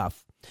 Mickey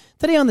Huff.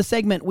 Today on the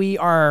segment, we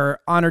are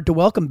honored to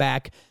welcome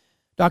back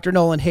Dr.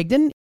 Nolan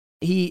Higdon.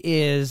 He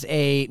is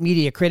a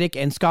media critic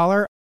and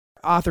scholar,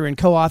 author and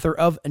co-author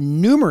of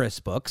numerous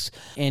books,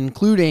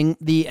 including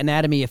The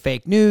Anatomy of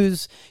Fake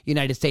News,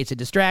 United States of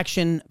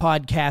Distraction,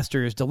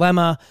 Podcaster's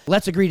Dilemma,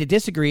 Let's Agree to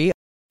Disagree,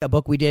 a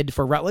book we did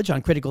for Rutledge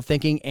on critical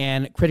thinking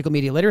and critical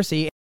media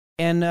literacy.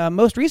 And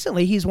most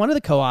recently, he's one of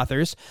the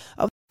co-authors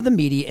of The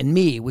Media and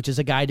Me, which is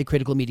a guide to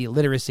critical media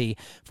literacy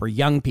for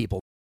young people.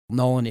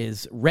 Nolan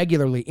is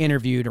regularly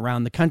interviewed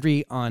around the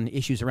country on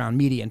issues around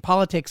media and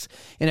politics.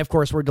 And of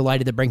course, we're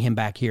delighted to bring him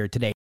back here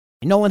today.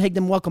 Nolan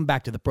Higdon, welcome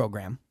back to the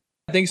program.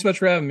 Thanks so much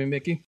for having me,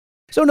 Mickey.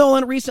 So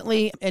Nolan,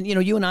 recently, and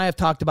you and I have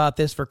talked about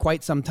this for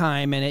quite some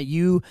time, and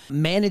you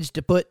managed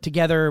to put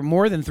together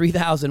more than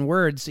 3,000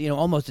 words,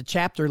 almost a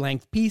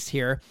chapter-length piece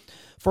here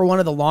for one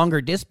of the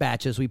longer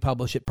dispatches we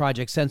publish at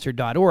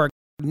projectcensored.org.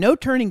 No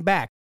turning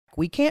back.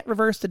 We can't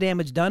reverse the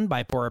damage done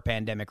by poor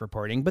pandemic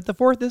reporting, but the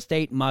fourth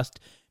estate must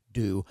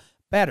do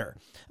better.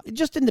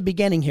 Just in the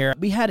beginning here,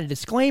 we had a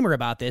disclaimer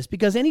about this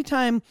because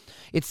anytime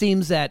it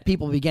seems that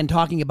people begin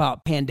talking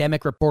about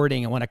pandemic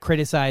reporting and want to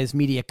criticize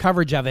media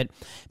coverage of it,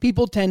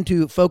 people tend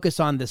to focus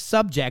on the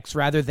subjects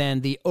rather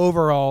than the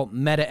overall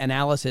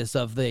meta-analysis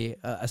of the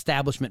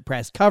establishment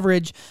press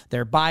coverage,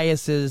 their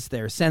biases,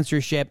 their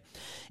censorship.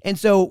 And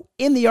so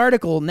in the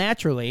article,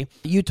 naturally,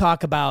 you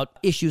talk about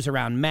issues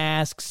around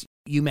masks.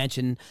 You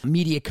mentioned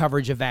media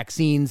coverage of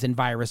vaccines and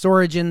virus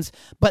origins,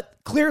 but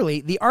clearly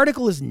the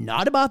article is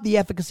not about the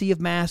efficacy of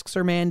masks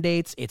or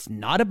mandates. It's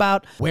not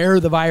about where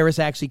the virus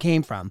actually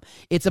came from.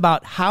 It's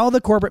about how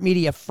the corporate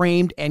media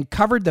framed and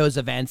covered those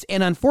events,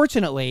 and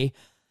unfortunately,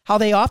 how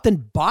they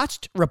often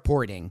botched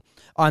reporting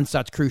on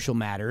such crucial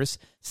matters,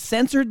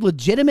 censored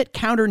legitimate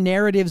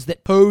counter-narratives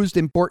that posed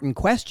important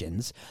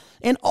questions,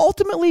 and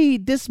ultimately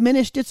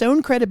diminished its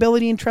own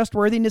credibility and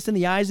trustworthiness in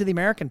the eyes of the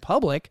American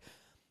public,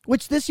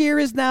 which this year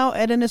is now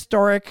at an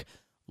historic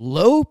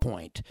low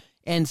point.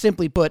 And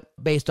simply put,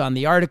 based on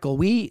the article,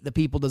 we, the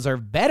people,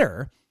 deserve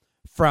better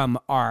from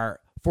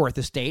our fourth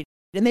estate,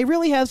 and they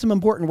really have some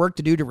important work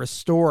to do to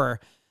restore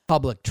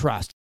public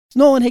trust.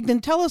 Nolan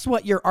Higdon, tell us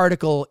what your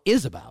article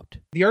is about.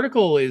 The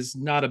article is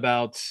not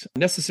about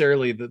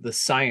necessarily the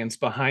science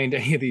behind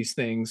any of these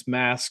things,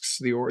 masks,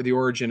 the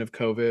origin of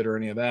COVID or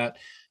any of that.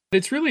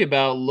 It's really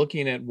about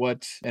looking at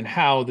what and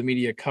how the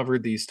media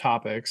covered these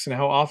topics and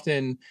how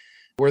often,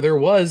 where there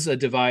was a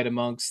divide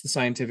amongst the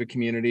scientific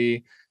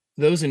community,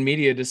 those in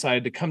media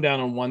decided to come down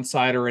on one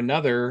side or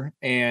another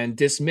and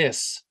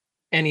dismiss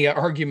any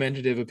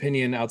argumentative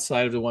opinion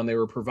outside of the one they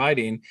were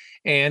providing.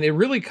 And it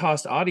really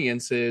cost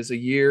audiences a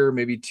year,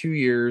 maybe 2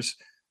 years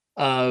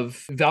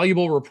of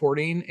valuable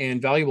reporting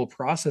and valuable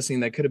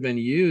processing that could have been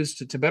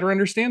used to better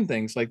understand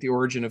things like the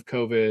origin of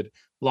COVID,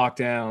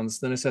 lockdowns,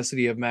 the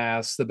necessity of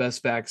masks, the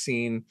best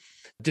vaccine,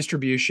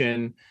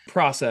 distribution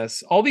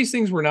process. All these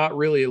things were not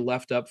really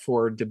left up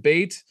for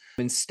debate.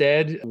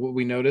 Instead, what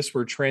we noticed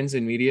were trends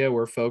in media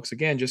where folks,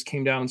 again, just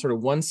came down on sort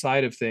of one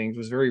side of things,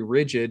 was very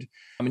rigid.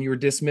 And you were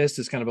dismissed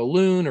as kind of a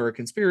loon or a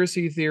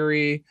conspiracy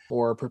theory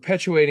or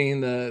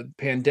perpetuating the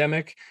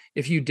pandemic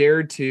if you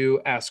dared to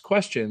ask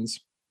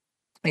questions.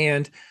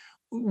 And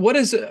what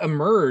has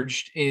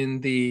emerged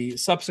in the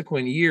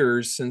subsequent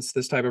years since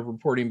this type of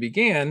reporting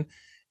began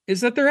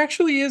is that there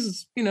actually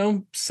is,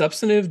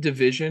 substantive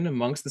division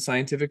amongst the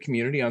scientific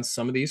community on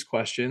some of these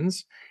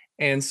questions.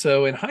 And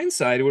so in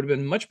hindsight, it would have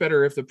been much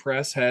better if the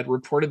press had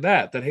reported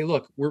that, hey,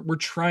 look, we're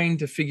trying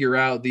to figure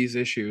out these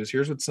issues.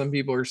 Here's what some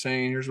people are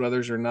saying. Here's what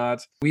others are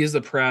not. We as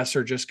the press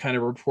are just kind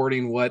of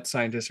reporting what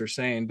scientists are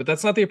saying. But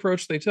that's not the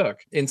approach they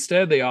took.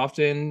 Instead, they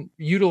often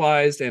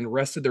utilized and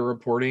rested their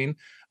reporting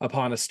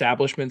upon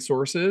establishment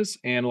sources.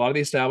 And a lot of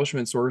the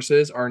establishment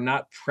sources are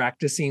not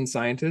practicing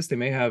scientists. They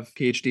may have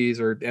PhDs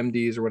or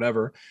MDs or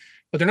whatever,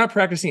 but they're not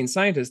practicing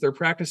scientists. They're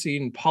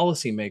practicing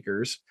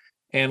policymakers.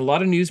 And a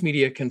lot of news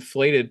media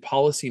conflated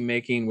policy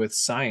making with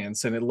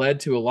science, and it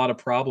led to a lot of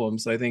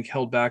problems that I think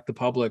held back the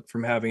public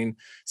from having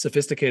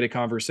sophisticated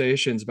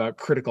conversations about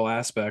critical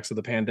aspects of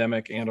the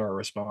pandemic and our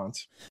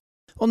response.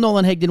 Well,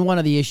 Nolan Higdon, one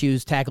of the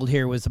issues tackled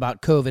here was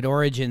about COVID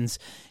origins.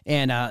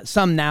 And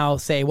some now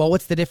say, well,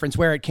 what's the difference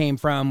where it came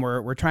from?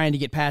 We're trying to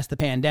get past the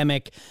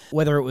pandemic,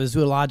 whether it was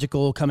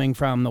zoological coming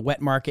from the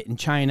wet market in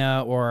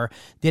China, or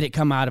did it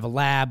come out of a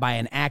lab by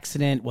an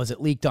accident? Was it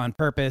leaked on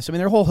purpose? I mean,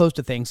 there are a whole host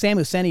of things. Sam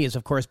Husseini has,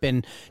 of course,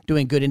 been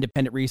doing good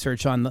independent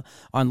research on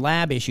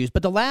lab issues.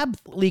 But the lab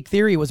leak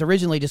theory was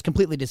originally just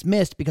completely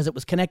dismissed because it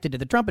was connected to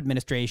the Trump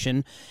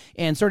administration.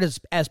 And sort of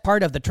as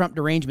part of the Trump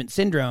derangement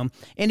syndrome,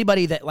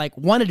 anybody that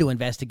wanted to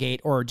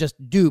investigate or just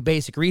do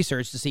basic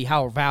research to see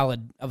how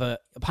valid of a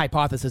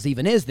hypothesis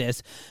even is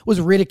this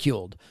was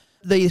ridiculed.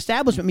 The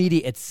establishment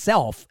media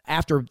itself,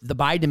 after the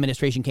Biden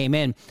administration came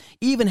in,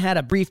 even had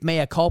a brief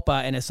mea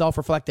culpa and a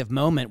self-reflective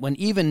moment when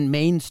even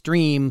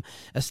mainstream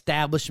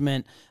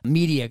establishment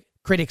media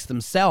critics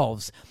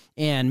themselves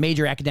and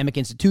major academic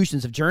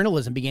institutions of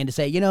journalism began to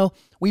say,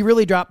 we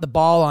really dropped the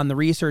ball on the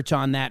research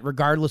on that,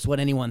 regardless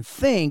what anyone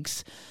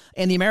thinks.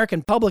 And the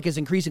American public is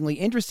increasingly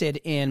interested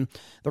in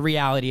the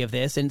reality of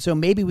this. And so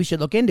maybe we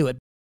should look into it.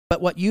 But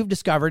what you've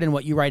discovered and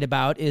what you write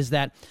about is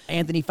that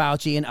Anthony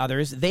Fauci and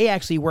others, they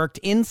actually worked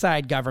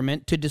inside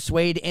government to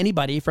dissuade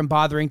anybody from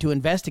bothering to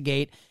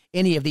investigate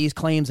any of these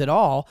claims at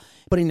all,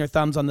 putting their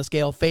thumbs on the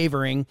scale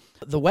favoring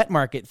the wet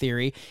market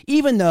theory,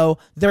 even though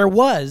there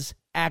was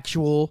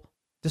actual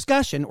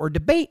discussion or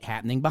debate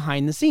happening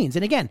behind the scenes.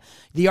 And again,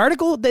 the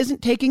article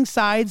isn't taking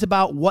sides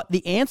about what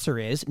the answer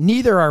is.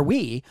 Neither are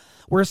we.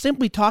 We're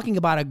simply talking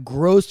about a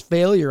gross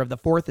failure of the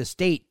Fourth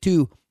Estate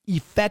to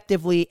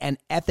effectively and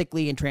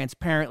ethically and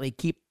transparently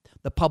keep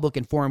the public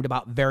informed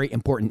about very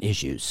important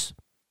issues.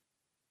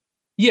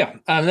 Yeah,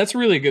 that's a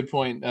really good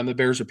point that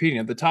bears repeating.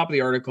 At the top of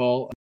the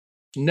article,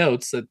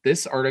 notes that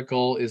this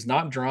article is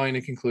not drawing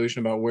a conclusion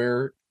about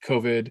where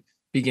COVID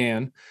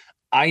began.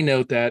 I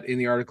note that in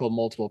the article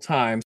multiple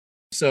times.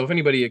 So if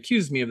anybody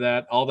accused me of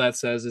that, all that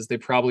says is they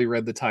probably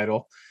read the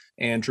title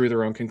and drew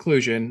their own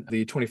conclusion,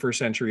 the 21st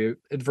century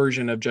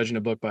version of judging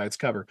a book by its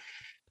cover.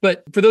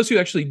 But for those who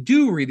actually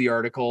do read the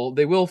article,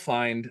 they will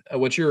find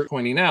what you're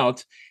pointing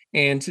out.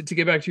 And to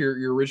get back to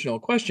your original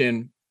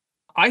question,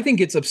 I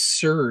think it's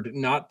absurd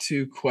not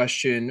to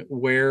question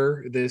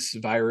where this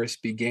virus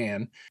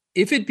began.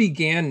 If it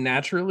began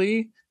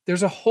naturally,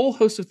 there's a whole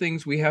host of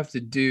things we have to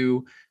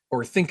do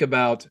or think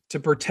about to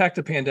protect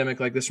a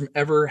pandemic like this from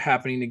ever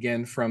happening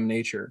again from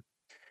nature.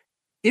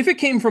 If it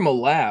came from a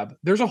lab,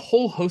 there's a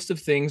whole host of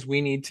things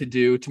we need to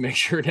do to make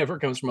sure it never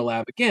comes from a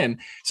lab again.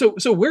 So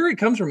where it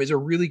comes from is a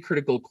really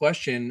critical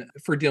question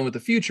for dealing with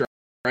the future.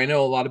 I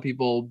know a lot of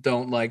people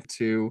don't like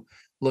to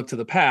look to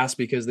the past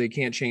because they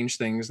can't change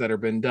things that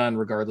have been done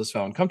regardless of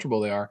how uncomfortable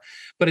they are.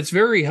 But it's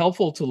very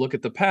helpful to look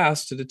at the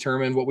past to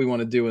determine what we want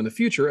to do in the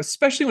future,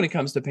 especially when it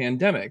comes to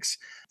pandemics.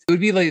 It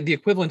would be like the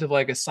equivalent of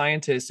like a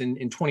scientist in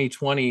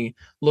 2020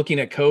 looking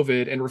at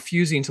COVID and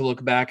refusing to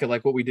look back at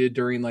like what we did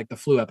during like the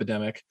flu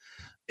epidemic.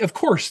 Of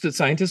course, the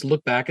scientists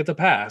look back at the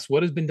past.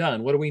 What has been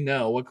done? What do we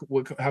know?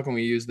 How can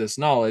we use this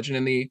knowledge? And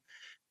in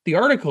the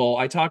article,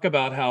 I talk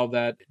about how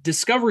that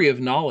discovery of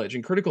knowledge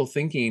and critical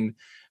thinking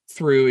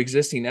through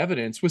existing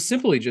evidence was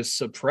simply just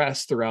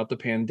suppressed throughout the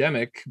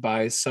pandemic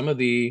by some of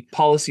the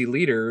policy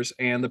leaders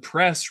and the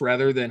press,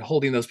 rather than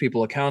holding those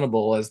people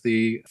accountable as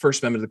the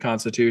First Amendment of the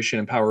Constitution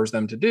empowers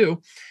them to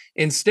do.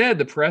 Instead,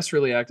 the press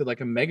really acted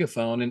like a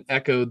megaphone and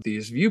echoed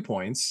these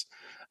viewpoints.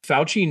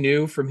 Fauci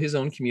knew from his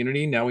own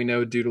community, now we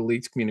know due to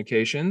leaked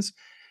communications,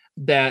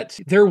 that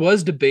there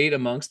was debate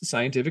amongst the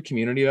scientific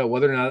community about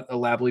whether or not a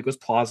lab leak was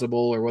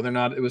plausible or whether or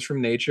not it was from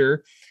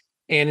nature.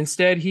 And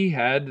instead, he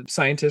had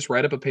scientists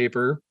write up a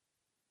paper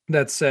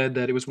that said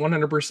that it was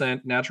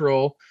 100%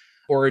 natural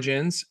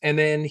origins. And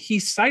then he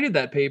cited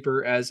that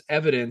paper as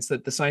evidence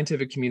that the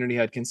scientific community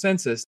had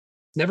consensus,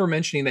 never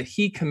mentioning that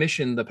he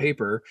commissioned the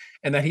paper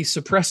and that he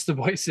suppressed the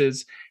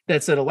voices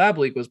that said a lab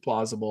leak was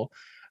plausible.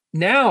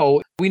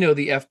 Now we know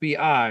the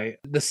FBI,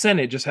 the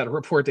Senate just had a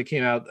report that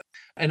came out,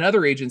 and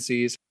other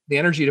agencies, the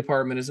Energy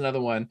Department is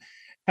another one,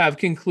 have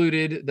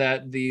concluded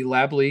that the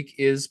lab leak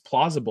is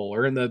plausible.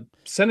 Or in the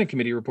Senate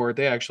committee report,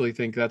 they actually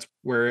think that's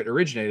where it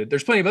originated.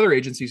 There's plenty of other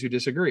agencies who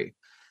disagree.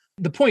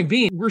 The point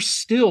being, we're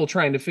still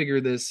trying to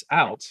figure this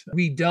out.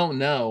 We don't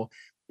know.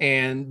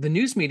 And the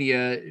news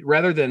media,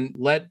 rather than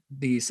let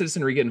the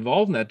citizenry get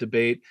involved in that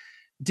debate,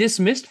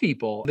 dismissed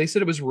people. They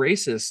said it was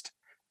racist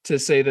to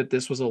say that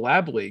this was a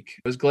lab leak.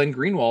 As Glenn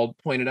Greenwald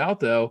pointed out,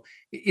 though,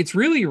 it's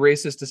really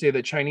racist to say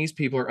that Chinese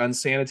people are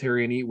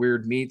unsanitary and eat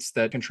weird meats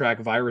that contract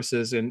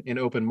viruses in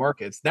open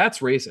markets. That's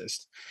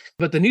racist.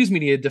 But the news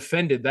media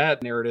defended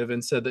that narrative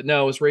and said that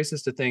no, it's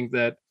racist to think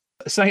that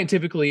a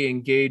scientifically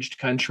engaged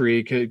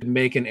country could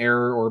make an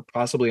error or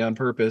possibly on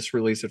purpose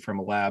release it from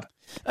a lab.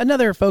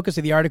 Another focus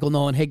of the article,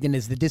 Nolan Higdon,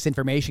 is the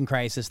disinformation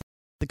crisis.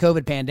 The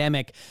COVID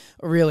pandemic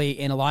really,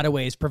 in a lot of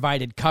ways,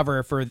 provided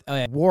cover for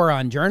a war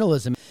on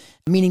journalism,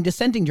 meaning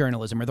dissenting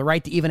journalism or the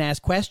right to even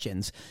ask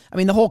questions. I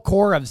mean, the whole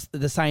core of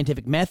the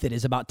scientific method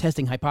is about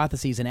testing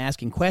hypotheses and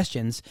asking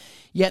questions.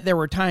 Yet there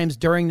were times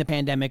during the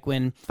pandemic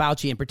when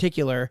Fauci in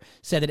particular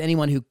said that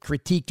anyone who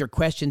critiqued or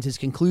questioned his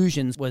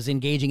conclusions was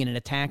engaging in an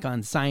attack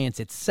on science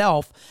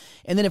itself.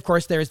 And then, of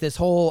course, there's this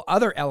whole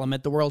other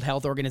element. The World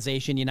Health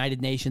Organization,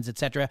 United Nations,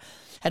 etc.,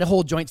 had a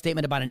whole joint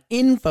statement about an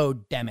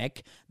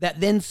infodemic that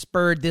then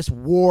spurred this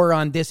war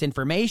on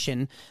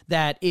disinformation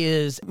that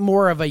is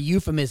more of a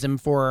euphemism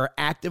for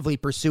actively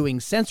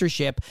pursuing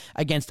censorship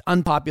against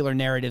unpopular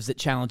narratives that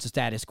challenge the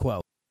status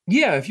quo.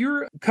 Yeah, if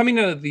you're coming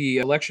out of the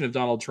election of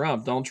Donald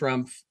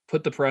Trump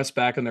put the press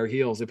back on their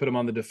heels. They put them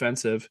on the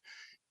defensive,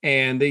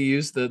 and they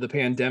used the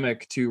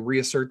pandemic to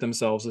reassert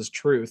themselves as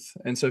truth.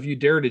 And so if you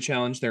dare to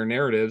challenge their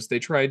narratives, they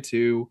tried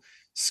to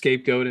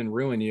scapegoat and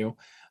ruin you.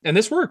 And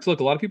this worked.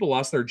 Look, a lot of people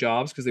lost their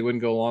jobs because they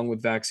wouldn't go along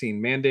with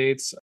vaccine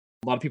mandates.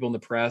 A lot of people in the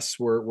press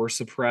were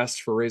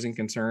suppressed for raising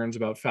concerns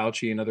about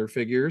Fauci and other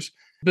figures.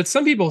 But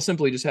some people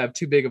simply just have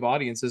too big of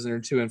audiences and are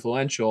too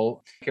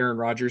influential. Aaron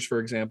Rodgers, for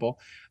example.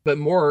 But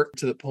more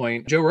to the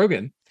point, Joe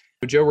Rogan.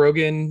 Joe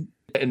Rogan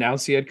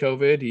announced he had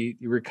COVID. He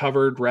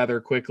recovered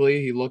rather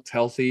quickly. He looked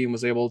healthy and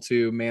was able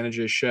to manage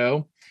his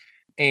show.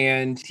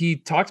 And he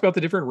talked about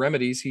the different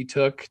remedies he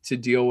took to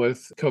deal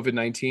with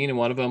COVID-19. And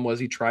one of them was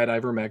he tried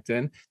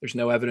ivermectin. There's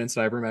no evidence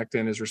that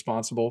ivermectin is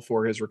responsible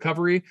for his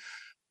recovery.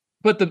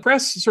 But the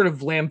press sort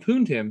of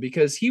lampooned him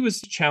because he was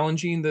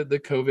challenging the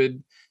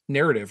COVID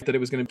narrative that it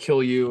was going to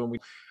kill you and we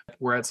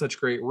were at such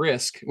great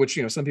risk, which,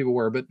 some people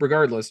were. But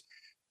regardless,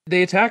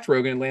 they attacked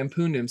Rogan and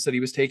lampooned him, said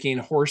he was taking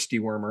horse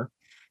dewormer.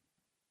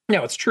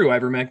 Now, it's true,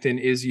 ivermectin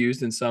is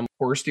used in some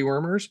horse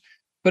dewormers,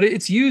 but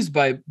it's used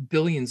by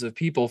billions of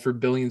people for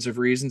billions of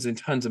reasons and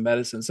tons of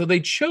medicine. So they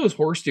chose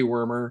horse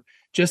dewormer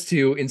just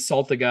to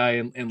insult the guy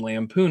and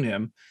lampoon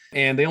him.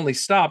 And they only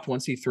stopped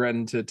once he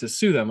threatened to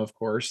sue them, of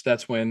course.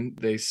 That's when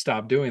they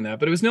stopped doing that.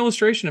 But it was an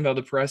illustration of how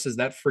the press is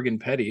that friggin'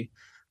 petty,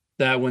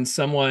 that when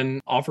someone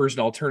offers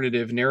an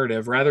alternative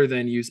narrative, rather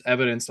than use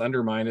evidence to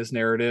undermine his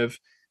narrative,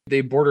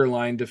 they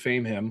borderline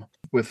defame him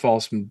with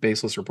false and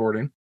baseless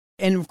reporting.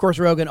 And of course,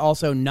 Rogan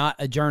also not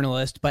a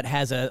journalist, but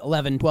has a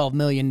 11, 12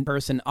 million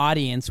person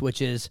audience, which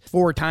is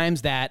 4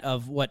 times that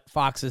of what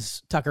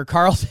Fox's Tucker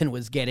Carlson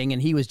was getting,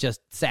 and he was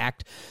just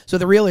sacked. So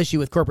the real issue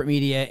with corporate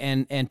media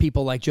and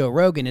people like Joe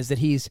Rogan is that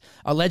he's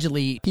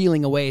allegedly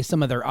peeling away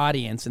some of their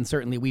audience, and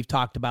certainly we've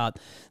talked about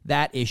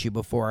that issue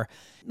before.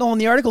 Nolan,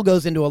 the article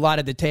goes into a lot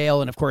of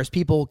detail, and of course,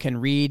 people can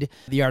read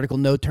the article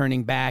No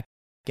Turning Back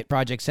at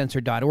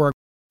projectcensored.org.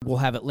 We'll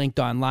have it linked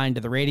online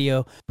to the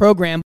radio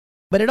program.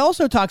 But it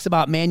also talks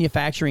about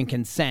manufacturing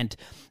consent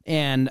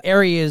and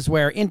areas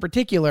where, in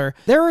particular,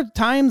 there are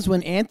times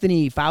when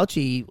Anthony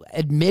Fauci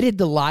admitted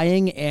to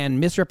lying and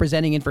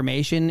misrepresenting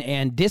information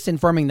and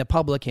disinforming the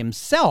public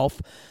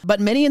himself, but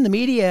many in the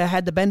media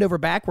had to bend over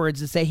backwards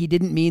to say he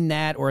didn't mean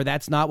that or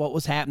that's not what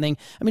was happening.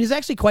 I mean, it's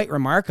actually quite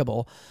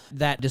remarkable,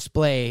 that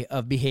display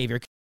of behavior.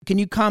 Can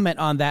you comment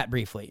on that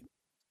briefly?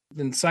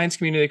 In the science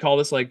community, they call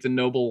this like the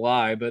noble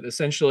lie, but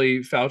essentially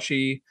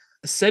Fauci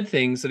said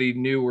things that he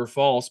knew were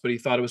false, but he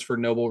thought it was for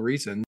noble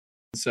reasons.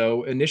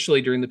 So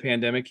initially during the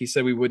pandemic, he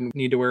said we wouldn't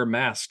need to wear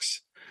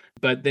masks.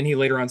 But then he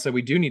later on said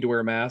we do need to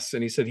wear masks.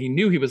 And he said he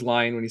knew he was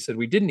lying when he said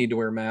we didn't need to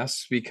wear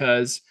masks,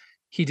 because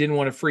he didn't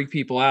want to freak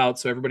people out.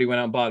 So everybody went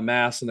out and bought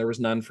masks and there was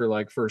none for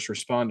like first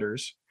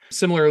responders.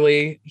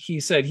 Similarly, he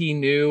said he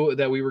knew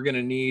that we were going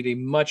to need a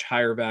much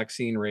higher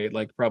vaccine rate,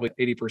 like probably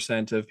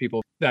 80% of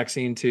people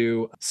vaccine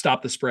to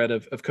stop the spread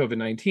of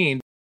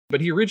COVID-19. But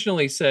he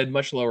originally said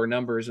much lower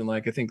numbers, and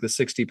like I think the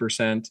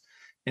 60%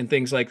 and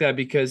things like that,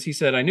 because he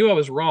said, I knew I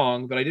was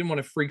wrong, but I didn't want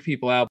to freak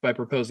people out by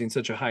proposing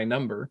such a high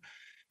number.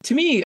 To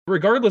me,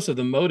 regardless of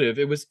the motive,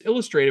 it was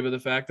illustrative of the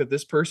fact that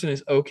this person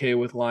is okay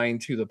with lying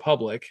to the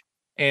public,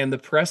 and the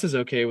press is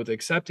okay with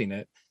accepting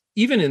it.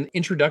 Even in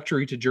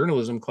introductory to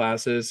journalism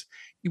classes,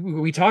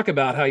 we talk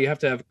about how you have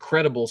to have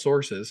credible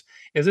sources.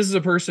 If this is a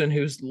person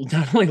who's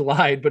not only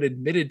lied, but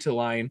admitted to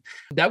lying,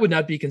 that would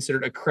not be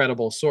considered a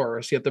credible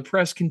source. Yet the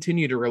press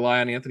continue to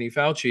rely on Anthony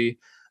Fauci,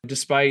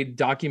 despite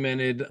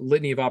documented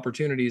litany of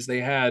opportunities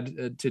they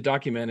had to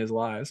document his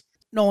lies.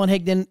 Nolan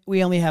Higdon,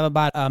 we only have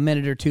about a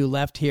minute or two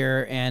left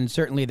here, and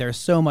certainly there's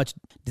so much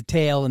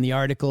detail in the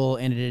article,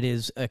 and it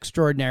is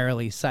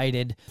extraordinarily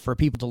cited for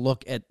people to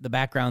look at the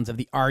backgrounds of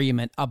the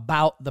argument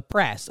about the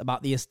press,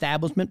 about the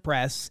establishment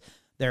press,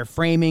 their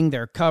framing,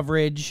 their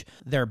coverage,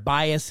 their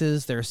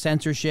biases, their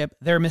censorship,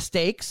 their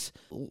mistakes.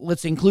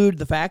 Let's include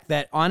the fact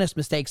that honest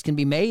mistakes can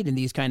be made in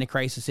these kind of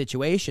crisis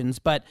situations,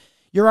 but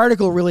your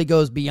article really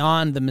goes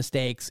beyond the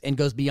mistakes and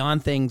goes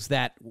beyond things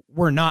that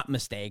were not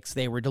mistakes.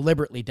 They were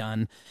deliberately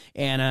done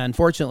and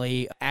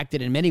unfortunately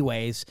acted in many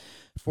ways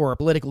for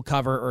political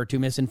cover or to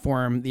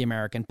misinform the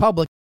American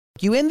public.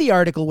 You end the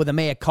article with a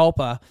mea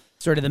culpa,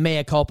 sort of the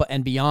mea culpa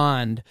and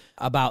beyond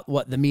about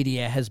what the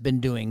media has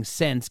been doing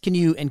since. Can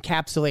you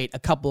encapsulate a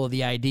couple of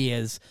the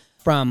ideas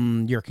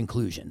from your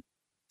conclusion?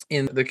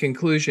 In the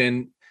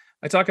conclusion,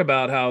 I talk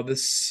about how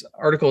this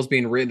article is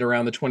being written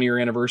around the 20-year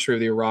anniversary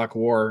of the Iraq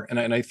War. And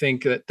I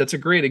think that that's a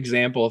great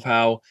example of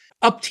how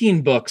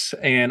up-teen books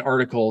and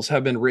articles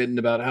have been written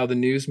about how the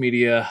news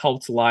media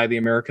helped lie the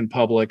American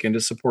public into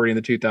supporting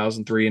the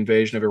 2003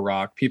 invasion of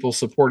Iraq. People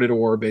supported a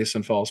war based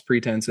on false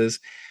pretenses.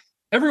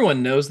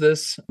 Everyone knows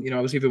this. I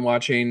was even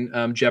watching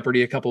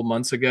Jeopardy a couple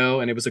months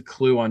ago, and it was a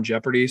clue on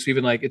Jeopardy. So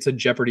even like it's a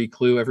Jeopardy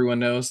clue, everyone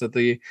knows that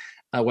the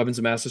weapons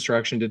of mass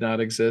destruction did not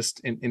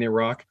exist in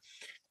Iraq.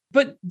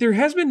 But there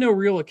has been no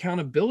real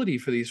accountability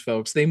for these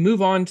folks. They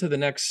move on to the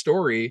next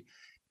story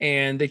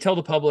and they tell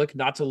the public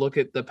not to look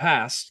at the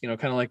past,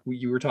 kind of like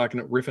you were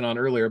riffing on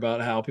earlier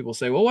about how people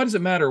say, well, why does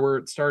it matter where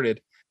it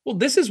started? Well,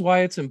 this is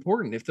why it's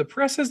important. If the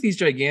press has these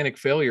gigantic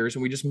failures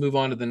and we just move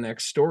on to the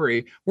next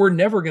story, we're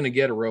never going to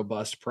get a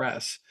robust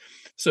press.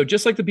 So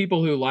just like the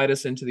people who lied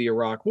us into the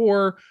Iraq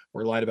War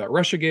or lied about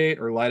Russiagate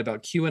or lied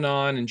about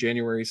QAnon and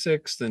January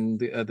 6th and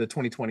the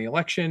 2020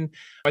 election,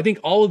 I think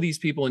all of these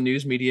people in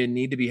news media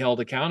need to be held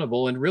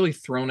accountable and really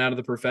thrown out of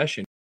the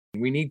profession.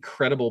 We need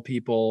credible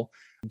people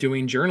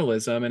doing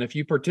journalism. And if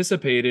you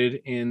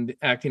participated in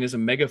acting as a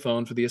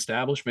megaphone for the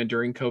establishment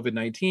during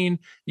COVID-19,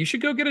 you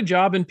should go get a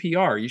job in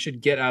PR. You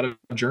should get out of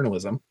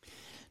journalism.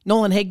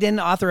 Nolan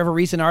Higdon, author of a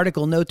recent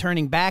article, No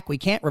Turning Back. We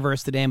can't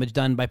reverse the damage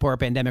done by poor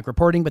pandemic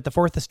reporting, but the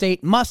Fourth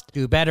Estate must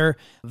do better.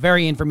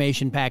 Very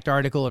information-packed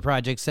article at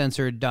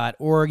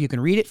projectcensored.org. You can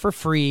read it for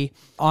free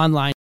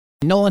online.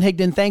 Nolan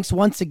Higdon, thanks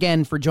once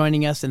again for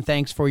joining us, and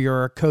thanks for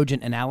your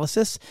cogent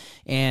analysis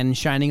and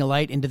shining a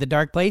light into the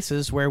dark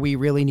places where we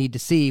really need to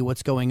see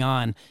what's going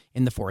on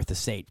in the Fourth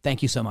Estate.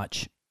 Thank you so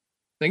much.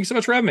 Thank you so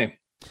much for having me.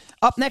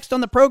 Up next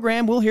on the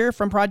program, we'll hear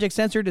from Project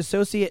Censored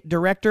Associate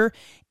Director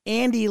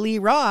Andy Lee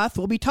Roth.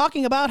 We'll be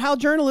talking about how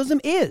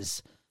journalism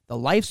is the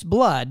life's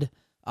blood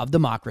of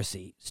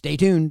democracy. Stay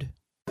tuned.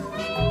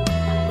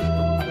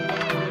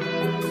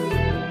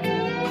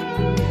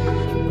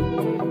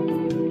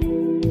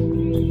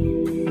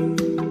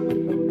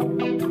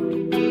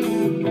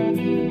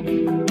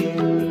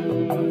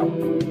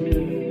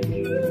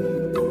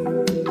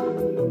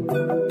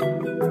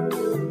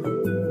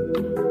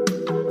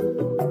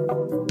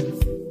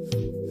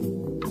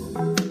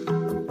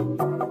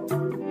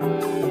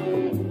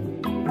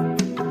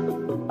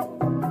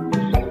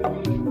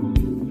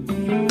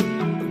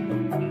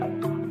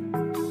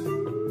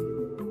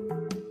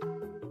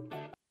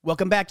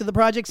 Welcome back to the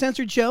Project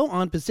Censored Show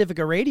on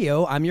Pacifica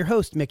Radio. I'm your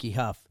host, Mickey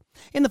Huff.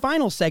 In the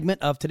final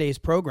segment of today's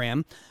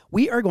program,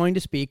 we are going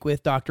to speak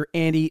with Dr.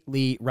 Andy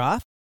Lee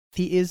Roth.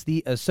 He is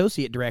the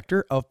Associate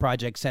Director of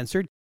Project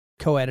Censored,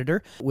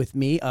 co-editor with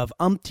me of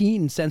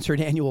umpteen censored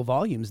annual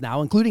volumes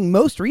now, including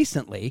most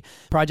recently,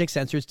 Project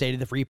Censored State of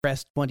the Free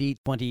Press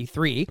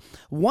 2023.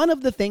 One of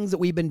the things that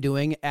we've been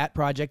doing at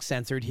Project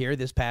Censored here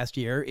this past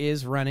year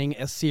is running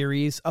a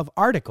series of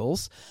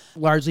articles,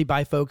 largely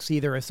by folks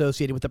either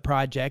associated with the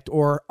project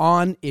or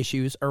on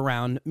issues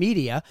around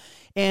media.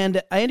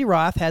 And Andy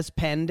Roth has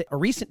penned a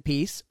recent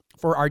piece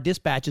for our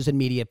Dispatches in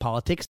Media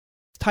Politics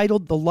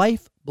titled "The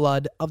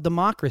Lifeblood of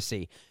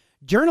Democracy."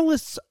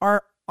 Journalists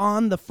are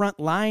on the front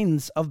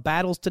lines of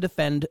battles to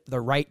defend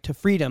the right to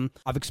freedom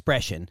of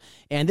expression.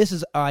 And this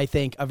is, I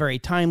think, a very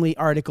timely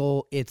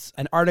article. It's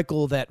an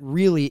article that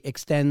really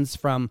extends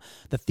from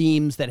the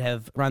themes that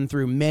have run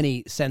through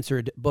many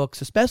censored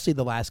books, especially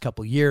the last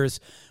couple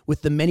years,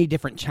 with the many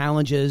different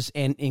challenges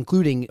and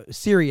including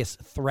serious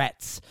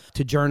threats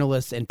to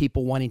journalists and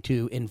people wanting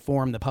to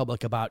inform the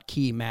public about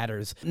key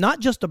matters, not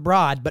just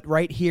abroad, but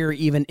right here,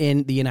 even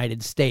in the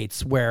United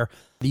States, where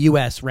the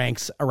U.S.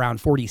 ranks around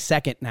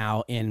 42nd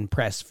now in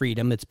press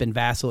freedom. It's been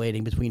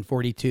vacillating between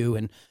 42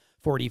 and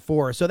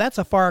 44. So that's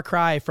a far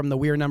cry from the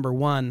we're number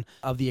one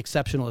of the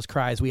exceptionalist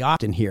cries we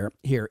often hear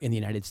here in the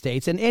United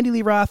States. And Andy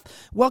Lee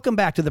Roth, welcome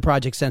back to the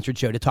Project Censored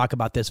Show to talk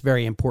about this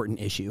very important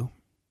issue.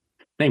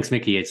 Thanks,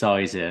 Mickey. It's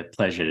always a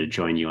pleasure to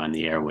join you on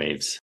the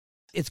airwaves.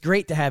 It's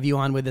great to have you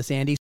on with us,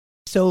 Andy.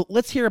 So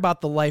let's hear about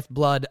the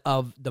lifeblood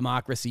of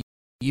democracy.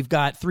 You've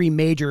got three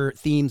major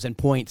themes and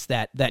points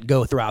that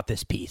go throughout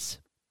this piece.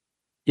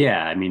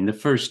 Yeah, I mean, the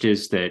first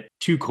is that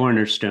two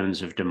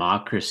cornerstones of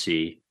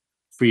democracy,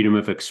 freedom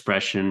of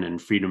expression and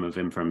freedom of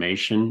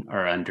information,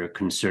 are under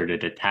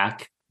concerted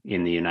attack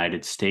in the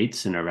United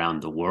States and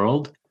around the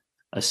world.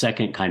 A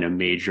second kind of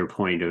major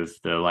point of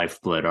the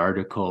Lifeblood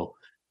article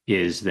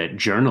is that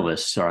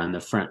journalists are on the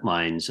front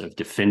lines of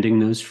defending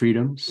those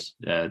freedoms.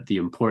 The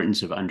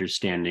importance of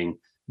understanding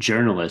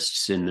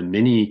journalists in the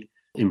many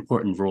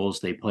important roles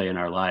they play in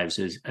our lives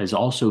as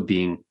also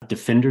being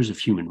defenders of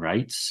human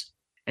rights.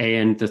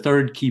 And the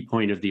third key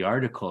point of the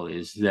article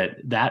is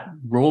that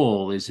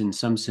role is in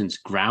some sense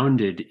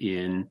grounded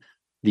in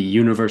the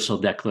Universal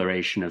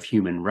Declaration of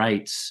Human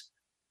Rights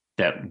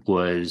that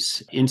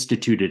was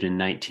instituted in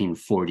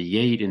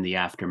 1948 in the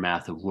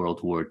aftermath of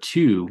World War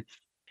II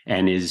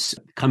and is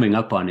coming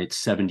up on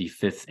its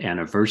 75th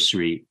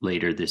anniversary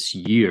later this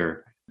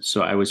year.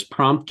 So I was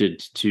prompted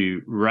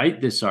to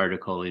write this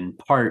article in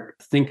part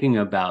thinking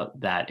about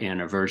that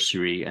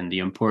anniversary and the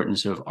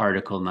importance of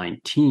Article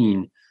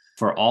 19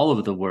 for all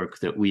of the work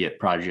that we at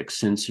Project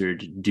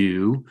Censored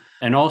do,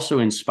 and also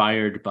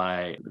inspired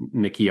by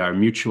Mickey, our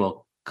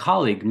mutual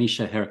colleague,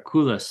 Misha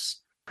Hercules,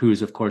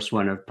 who's, of course,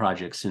 one of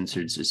Project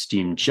Censored's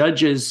esteemed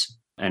judges,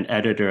 an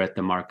editor at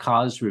the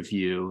Marcaz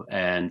Review,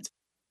 and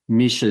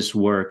Misha's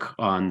work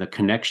on the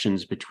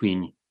connections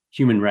between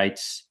human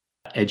rights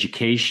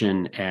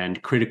education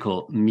and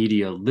critical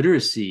media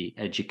literacy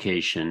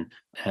education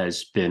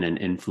has been an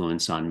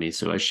influence on me.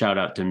 So a shout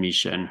out to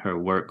Misha and her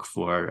work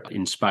for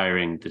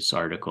inspiring this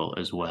article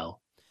as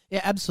well.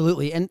 Yeah,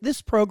 absolutely. And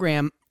this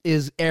program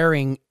is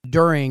airing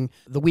during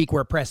the week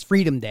where Press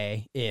Freedom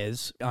Day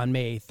is on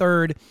May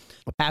 3rd.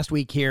 The past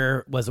week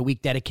here was a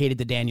week dedicated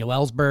to Daniel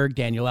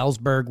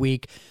Ellsberg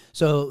week.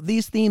 So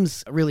these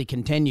themes really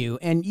continue.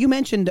 And you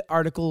mentioned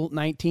Article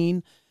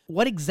 19.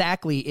 What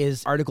exactly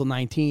is Article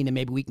 19? And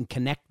maybe we can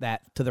connect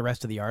that to the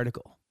rest of the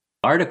article.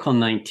 Article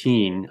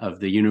 19 of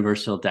the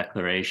Universal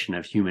Declaration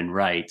of Human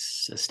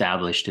Rights,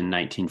 established in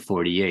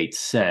 1948,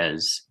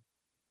 says,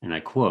 and I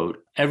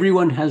quote,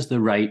 "Everyone has the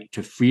right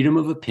to freedom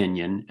of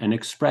opinion and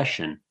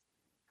expression.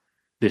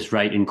 This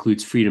right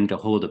includes freedom to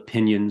hold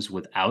opinions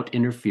without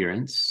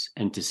interference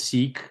and to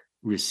seek,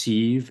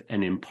 receive,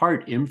 and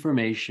impart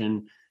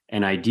information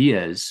and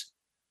ideas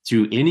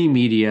through any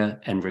media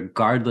and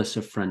regardless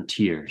of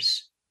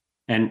frontiers."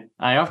 And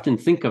I often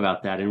think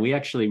about that, and we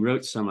actually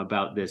wrote some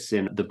about this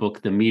in the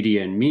book, The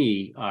Media and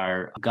Me,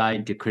 our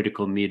guide to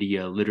critical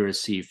media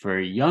literacy for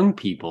young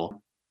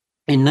people.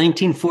 In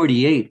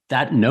 1948,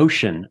 that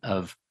notion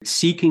of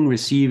seeking,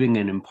 receiving,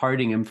 and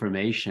imparting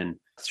information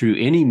through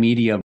any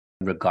media,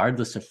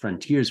 regardless of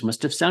frontiers,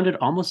 must have sounded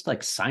almost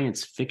like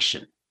science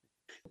fiction.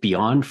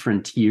 Beyond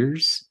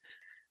frontiers,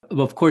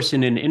 Of course,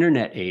 in an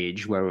internet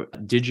age where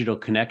digital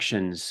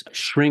connections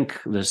shrink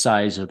the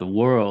size of the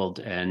world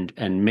and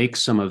make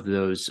some of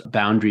those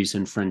boundaries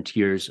and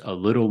frontiers a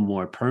little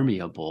more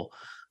permeable,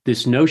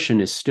 this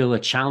notion is still a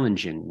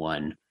challenging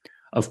one.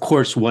 Of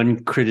course,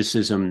 one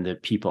criticism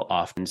that people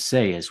often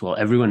say is, well,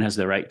 everyone has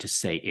the right to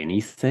say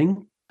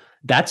anything.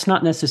 That's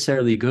not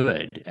necessarily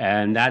good.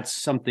 And that's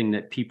something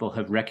that people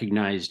have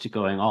recognized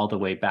going all the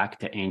way back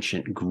to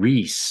ancient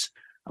Greece,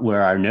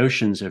 where our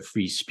notions of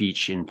free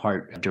speech in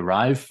part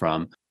derive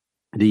from.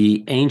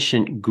 The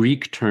ancient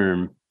Greek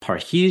term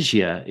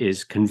parrhesia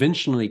is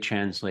conventionally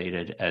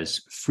translated as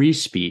free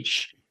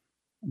speech,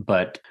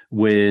 but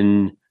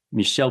when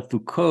Michel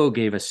Foucault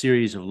gave a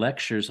series of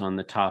lectures on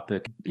the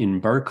topic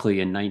in Berkeley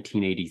in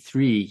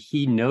 1983,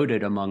 he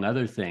noted, among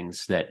other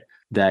things,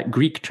 that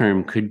Greek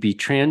term could be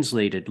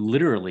translated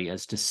literally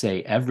as to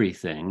say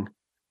everything,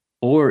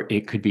 or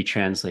it could be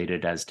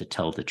translated as to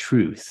tell the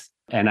truth.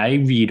 And I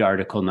read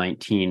Article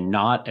 19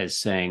 not as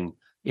saying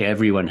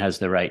everyone has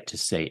the right to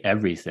say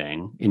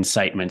everything.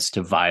 Incitements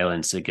to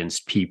violence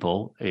against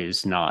people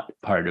is not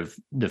part of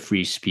the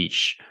free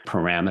speech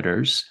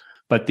parameters.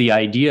 But the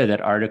idea that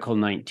Article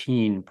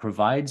 19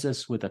 provides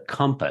us with a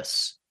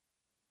compass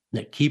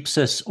that keeps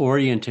us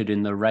oriented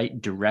in the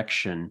right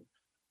direction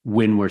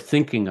when we're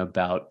thinking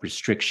about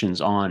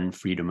restrictions on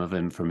freedom of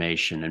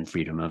information and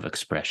freedom of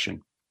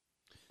expression.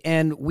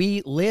 And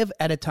we live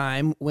at a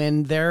time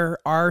when there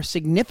are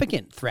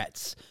significant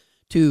threats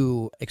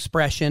to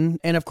expression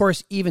and, of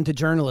course, even to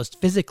journalists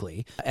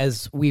physically,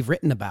 as we've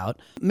written about.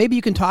 Maybe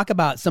you can talk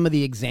about some of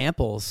the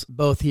examples,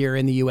 both here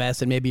in the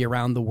U.S. and maybe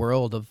around the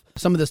world, of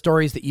some of the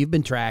stories that you've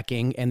been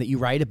tracking and that you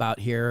write about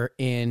here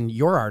in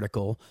your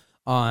article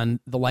on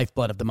the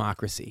lifeblood of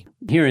democracy.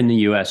 Here in the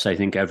U.S., I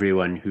think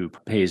everyone who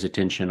pays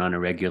attention on a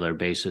regular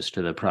basis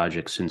to the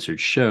Project Censored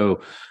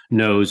show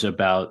knows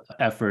about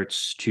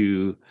efforts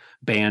to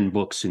ban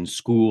books in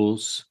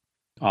schools,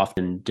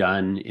 often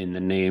done in the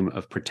name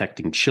of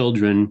protecting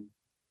children.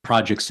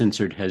 Project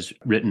Censored has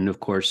written, of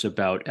course,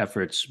 about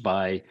efforts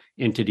by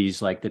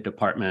entities like the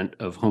Department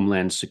of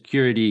Homeland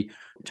Security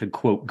to,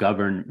 quote,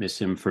 govern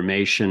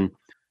misinformation.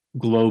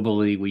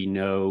 Globally, we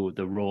know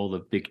the role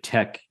of big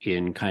tech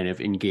in kind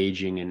of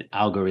engaging in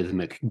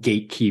algorithmic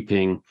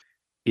gatekeeping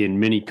in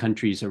many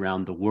countries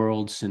around the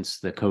world since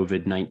the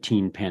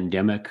COVID-19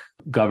 pandemic.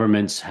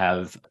 Governments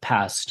have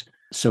passed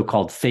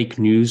so-called fake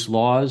news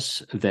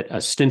laws that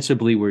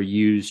ostensibly were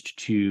used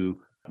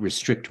to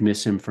restrict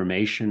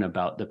misinformation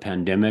about the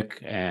pandemic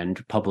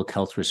and public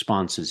health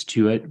responses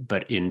to it,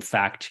 but in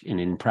fact and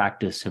in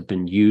practice have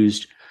been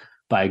used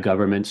by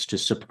governments to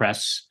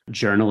suppress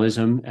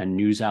journalism and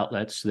news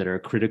outlets that are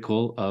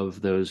critical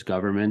of those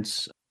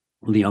governments.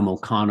 Liam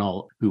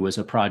O'Connell, who was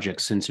a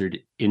Project Censored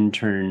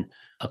intern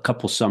a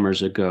couple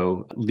summers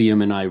ago,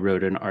 Liam and I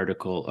wrote an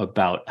article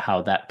about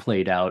how that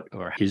played out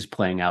or is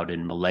playing out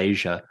in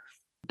Malaysia.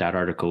 That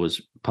article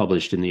was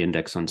published in the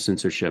Index on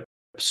Censorship.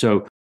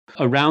 So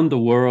around the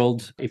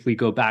world, if we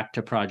go back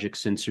to Project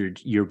Censored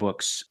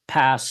yearbooks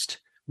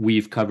past,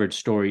 we've covered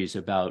stories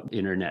about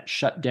internet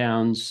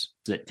shutdowns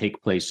that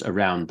take place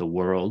around the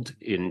world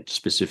in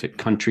specific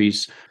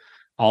countries.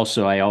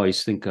 Also, I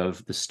always think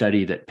of the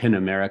study that PEN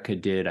America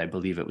did, I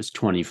believe it was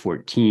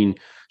 2014,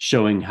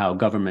 showing how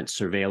government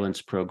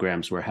surveillance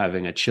programs were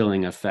having a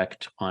chilling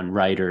effect on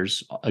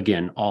writers,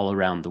 again, all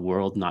around the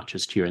world, not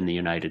just here in the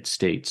United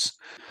States.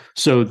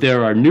 So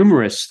there are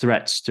numerous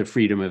threats to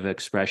freedom of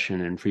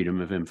expression and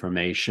freedom of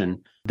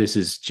information. This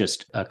is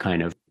just a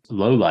kind of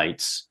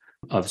lowlights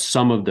of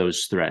some of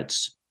those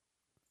threats.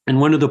 And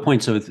one of the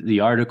points of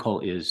the article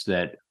is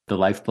that the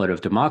Lifeblood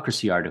of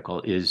Democracy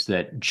article is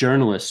that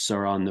journalists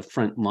are on the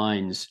front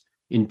lines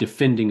in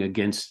defending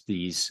against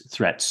these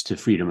threats to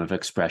freedom of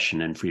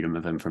expression and freedom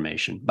of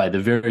information. By the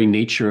very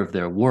nature of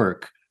their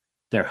work,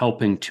 they're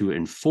helping to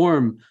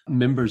inform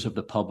members of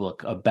the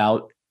public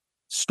about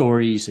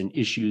stories and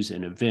issues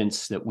and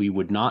events that we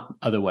would not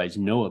otherwise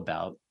know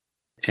about.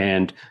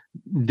 And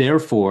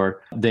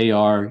therefore, they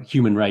are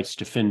human rights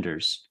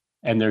defenders.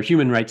 And they're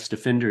human rights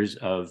defenders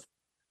of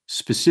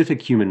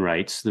specific human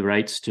rights, the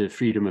rights to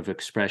freedom of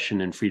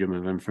expression and freedom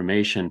of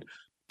information,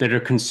 that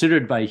are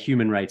considered by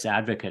human rights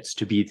advocates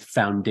to be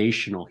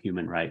foundational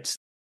human rights.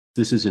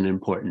 This is an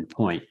important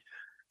point.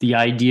 The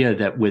idea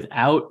that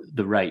without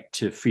the right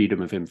to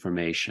freedom of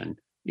information,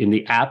 in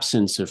the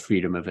absence of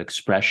freedom of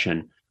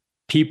expression,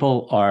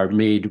 people are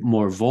made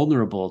more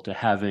vulnerable to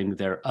having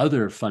their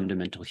other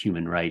fundamental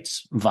human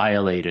rights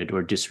violated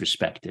or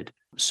disrespected.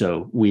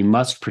 So we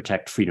must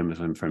protect freedom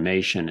of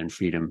information and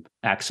freedom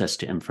access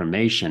to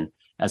information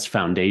as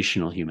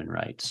foundational human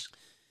rights.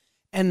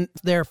 And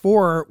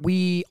therefore,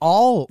 we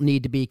all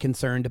need to be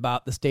concerned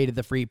about the state of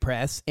the free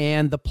press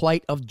and the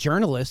plight of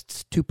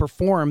journalists to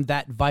perform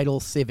that vital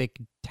civic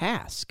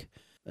task.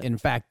 In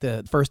fact,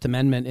 the First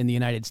Amendment in the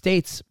United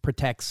States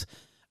protects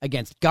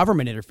against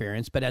government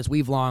interference, but as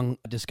we've long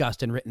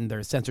discussed and written,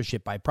 there's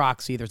censorship by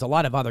proxy. There's a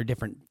lot of other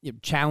different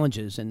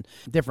challenges and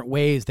different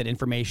ways that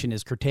information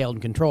is curtailed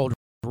and controlled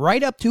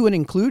right up to and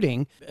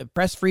including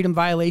press freedom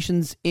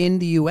violations in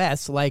the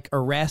U.S., like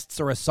arrests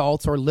or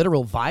assaults or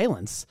literal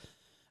violence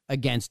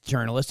against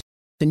journalists.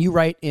 And you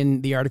write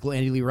in the article,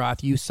 Andy Lee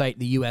Roth, you cite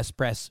the U.S.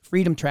 Press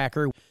Freedom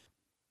Tracker.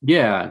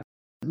 Yeah.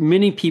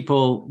 Many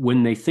people,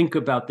 when they think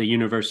about the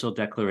Universal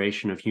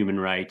Declaration of Human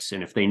Rights,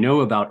 and if they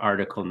know about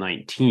Article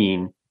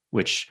 19,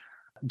 which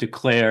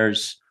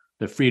declares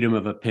the freedom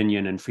of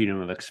opinion and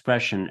freedom of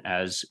expression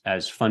as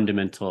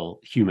fundamental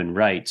human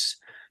rights,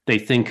 they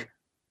think,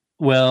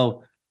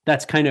 well,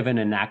 that's kind of an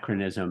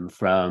anachronism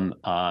from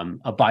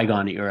a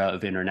bygone era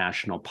of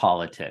international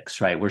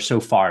politics, right? We're so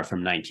far from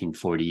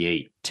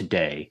 1948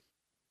 today.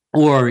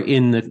 Or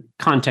in the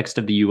context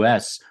of the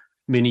US,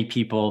 many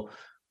people,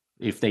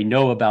 if they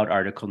know about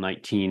Article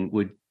 19,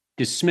 would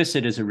dismiss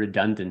it as a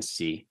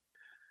redundancy.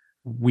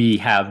 We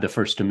have the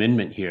First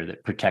Amendment here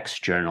that protects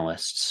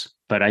journalists.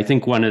 But I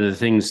think one of the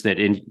things that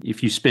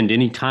if you spend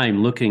any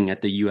time looking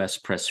at the US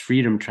Press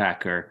Freedom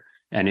Tracker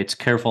and its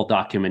careful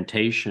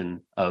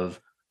documentation of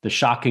the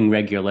shocking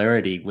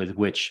regularity with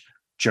which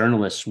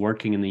journalists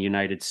working in the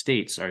United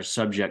States are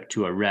subject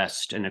to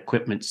arrest and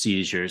equipment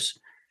seizures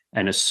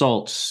and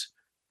assaults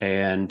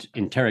and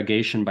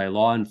interrogation by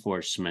law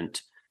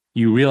enforcement,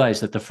 you realize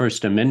that the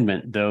First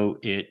Amendment, though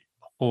it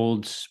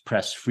holds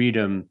press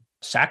freedom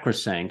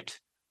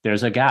sacrosanct,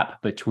 there's a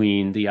gap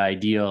between the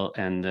ideal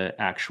and the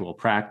actual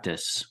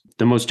practice.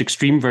 The most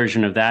extreme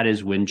version of that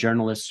is when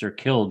journalists are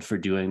killed for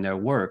doing their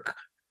work.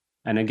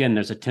 And again,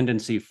 there's a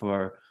tendency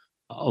for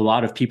a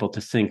lot of people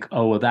to think,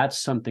 oh, well, that's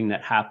something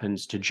that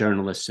happens to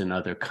journalists in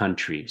other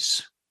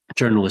countries.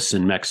 Journalists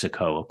in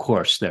Mexico, of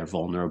course, they're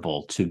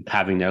vulnerable to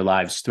having their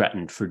lives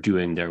threatened for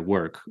doing their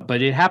work.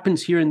 But it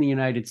happens here in the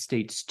United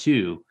States,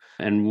 too.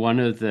 And one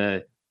of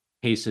the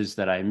cases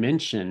that I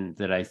mentioned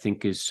that I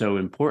think is so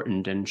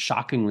important and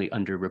shockingly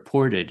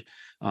underreported,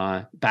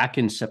 back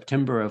in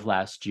September of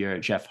last year,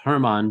 Jeff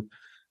Herman,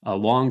 a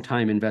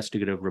longtime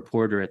investigative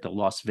reporter at the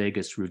Las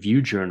Vegas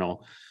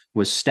Review-Journal,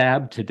 was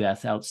stabbed to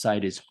death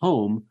outside his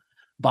home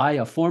by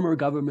a former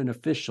government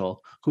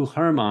official who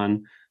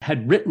Herman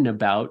had written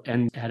about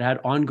and had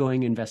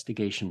ongoing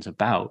investigations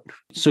about.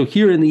 So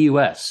here in the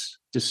US,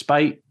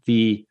 despite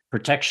the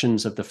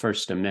protections of the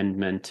First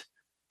Amendment,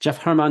 Jeff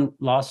Herman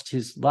lost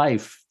his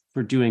life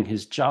for doing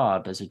his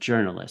job as a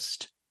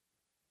journalist.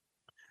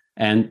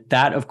 And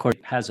that, of course,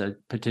 has a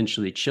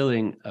potentially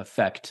chilling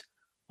effect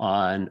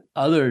on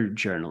other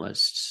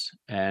journalists.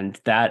 And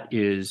that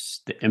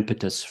is the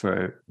impetus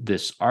for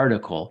this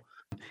article.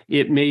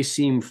 It may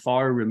seem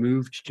far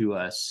removed to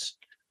us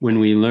when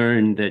we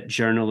learn that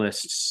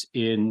journalists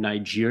in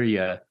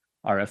Nigeria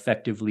are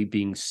effectively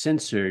being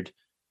censored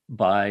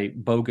by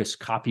bogus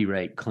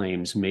copyright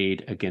claims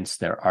made against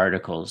their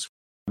articles.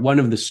 One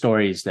of the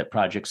stories that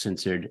Project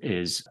Censored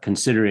is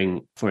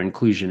considering for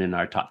inclusion in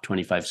our top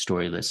 25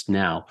 story list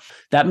now,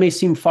 that may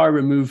seem far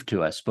removed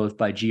to us, both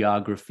by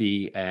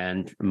geography,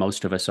 and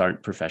most of us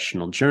aren't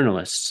professional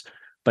journalists.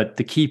 But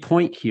the key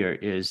point here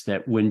is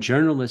that when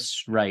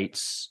journalists'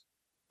 rights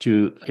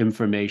to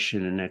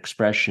information and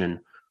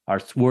expression are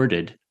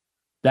thwarted,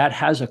 that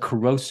has a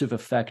corrosive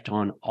effect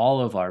on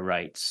all of our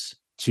rights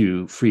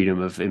to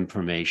freedom of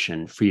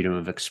information, freedom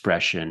of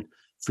expression,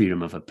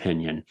 freedom of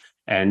opinion.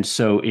 And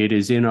so it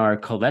is in our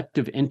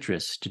collective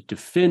interest to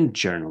defend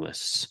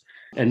journalists.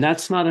 And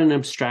that's not an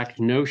abstract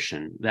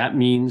notion. That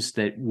means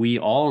that we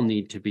all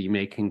need to be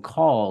making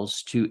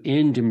calls to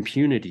end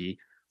impunity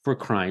for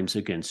crimes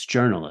against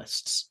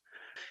journalists.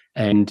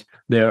 And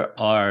there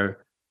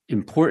are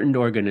important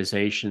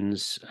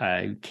organizations,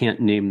 I can't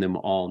name them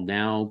all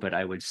now, but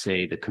I would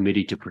say the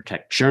Committee to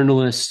Protect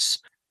Journalists,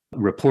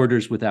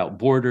 Reporters Without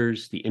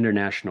Borders, the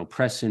International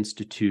Press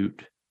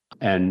Institute,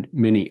 and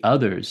many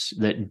others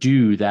that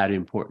do that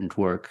important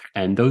work.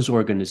 And those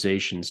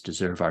organizations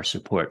deserve our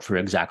support for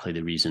exactly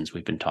the reasons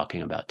we've been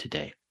talking about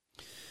today.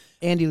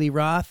 Andy Lee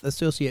Roth,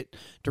 Associate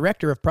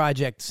Director of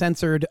Project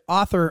Censored,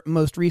 author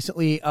most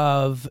recently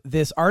of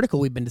this article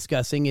we've been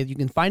discussing. You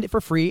can find it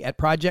for free at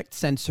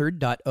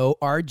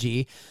projectcensored.org.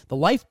 The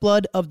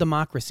lifeblood of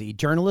democracy.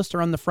 Journalists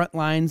are on the front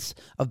lines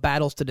of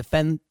battles to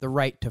defend the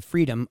right to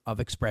freedom of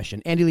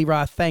expression. Andy Lee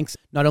Roth, thanks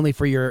not only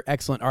for your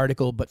excellent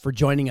article, but for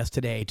joining us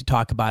today to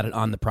talk about it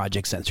on the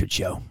Project Censored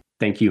show.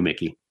 Thank you,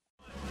 Mickey.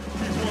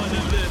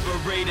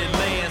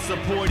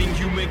 Supporting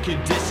human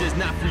conditions,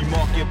 not free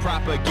market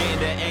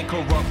propaganda and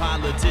corrupt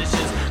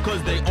politicians,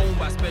 because they owned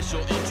by special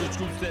interest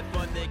groups that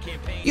fund their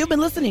campaigns. You've been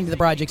listening to the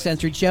Project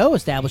Censored show,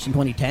 established in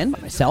 2010 by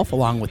myself,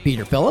 along with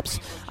Peter Phillips.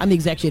 I'm the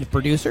executive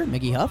producer,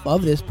 Mickey Huff,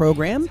 of this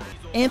program.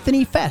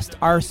 Anthony Fest,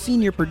 our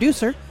senior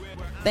producer.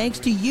 Thanks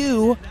to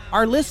you,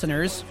 our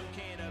listeners,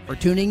 for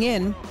tuning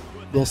in.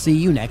 We'll see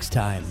you next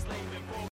time.